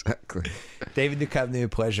 exactly. David Duchovny, a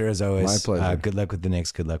pleasure as always. My pleasure. Good luck with the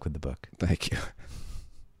Knicks. Good luck with the book. Thank you.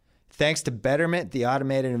 Thanks to Betterment, the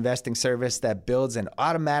automated investing service that builds and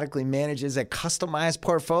automatically manages a customized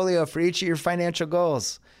portfolio for each of your financial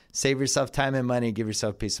goals. Save yourself time and money. Give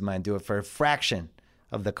yourself peace of mind. Do it for a fraction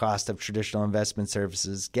of the cost of traditional investment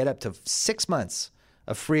services. Get up to 6 months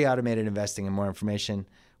of free automated investing and more information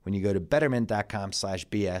when you go to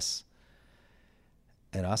betterment.com/BS.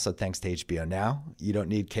 And also thanks to HBO Now. You don't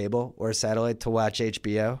need cable or satellite to watch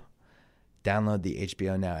HBO. Download the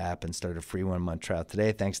HBO Now app and start a free 1-month trial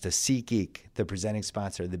today. Thanks to SeatGeek, the presenting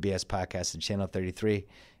sponsor of the BS podcast and Channel 33.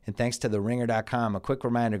 And thanks to TheRinger.com. A quick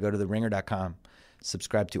reminder, go to TheRinger.com.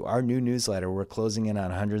 Subscribe to our new newsletter. We're closing in on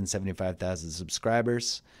 175,000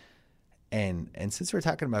 subscribers. And since we're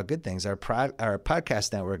talking about good things, our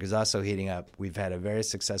podcast network is also heating up. We've had a very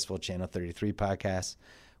successful Channel 33 podcast.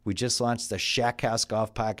 We just launched the Shack House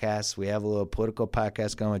Golf podcast. We have a little political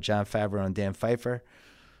podcast going with John Favreau and Dan Pfeiffer.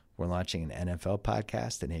 We're launching an NFL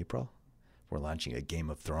podcast in April. We're launching a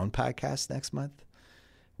Game of Thrones podcast next month.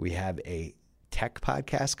 We have a tech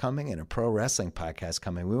podcast coming and a pro wrestling podcast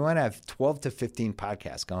coming. We want to have 12 to 15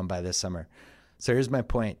 podcasts going by this summer. So here's my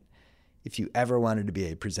point. If you ever wanted to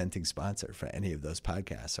be a presenting sponsor for any of those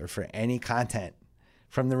podcasts or for any content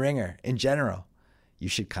from The Ringer in general, you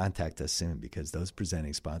should contact us soon because those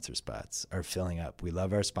presenting sponsor spots are filling up. We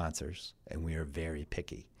love our sponsors and we are very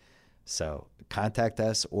picky. So contact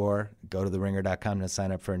us or go to theringer.com to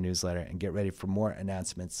sign up for a newsletter and get ready for more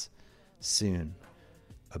announcements soon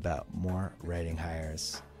about more writing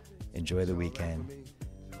hires. Enjoy the weekend.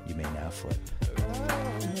 You may now flip.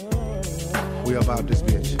 We about this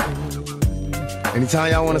bitch.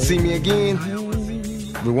 Anytime y'all want to see me again,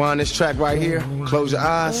 rewind this track right here, close your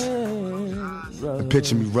eyes, and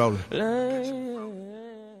picture me rolling.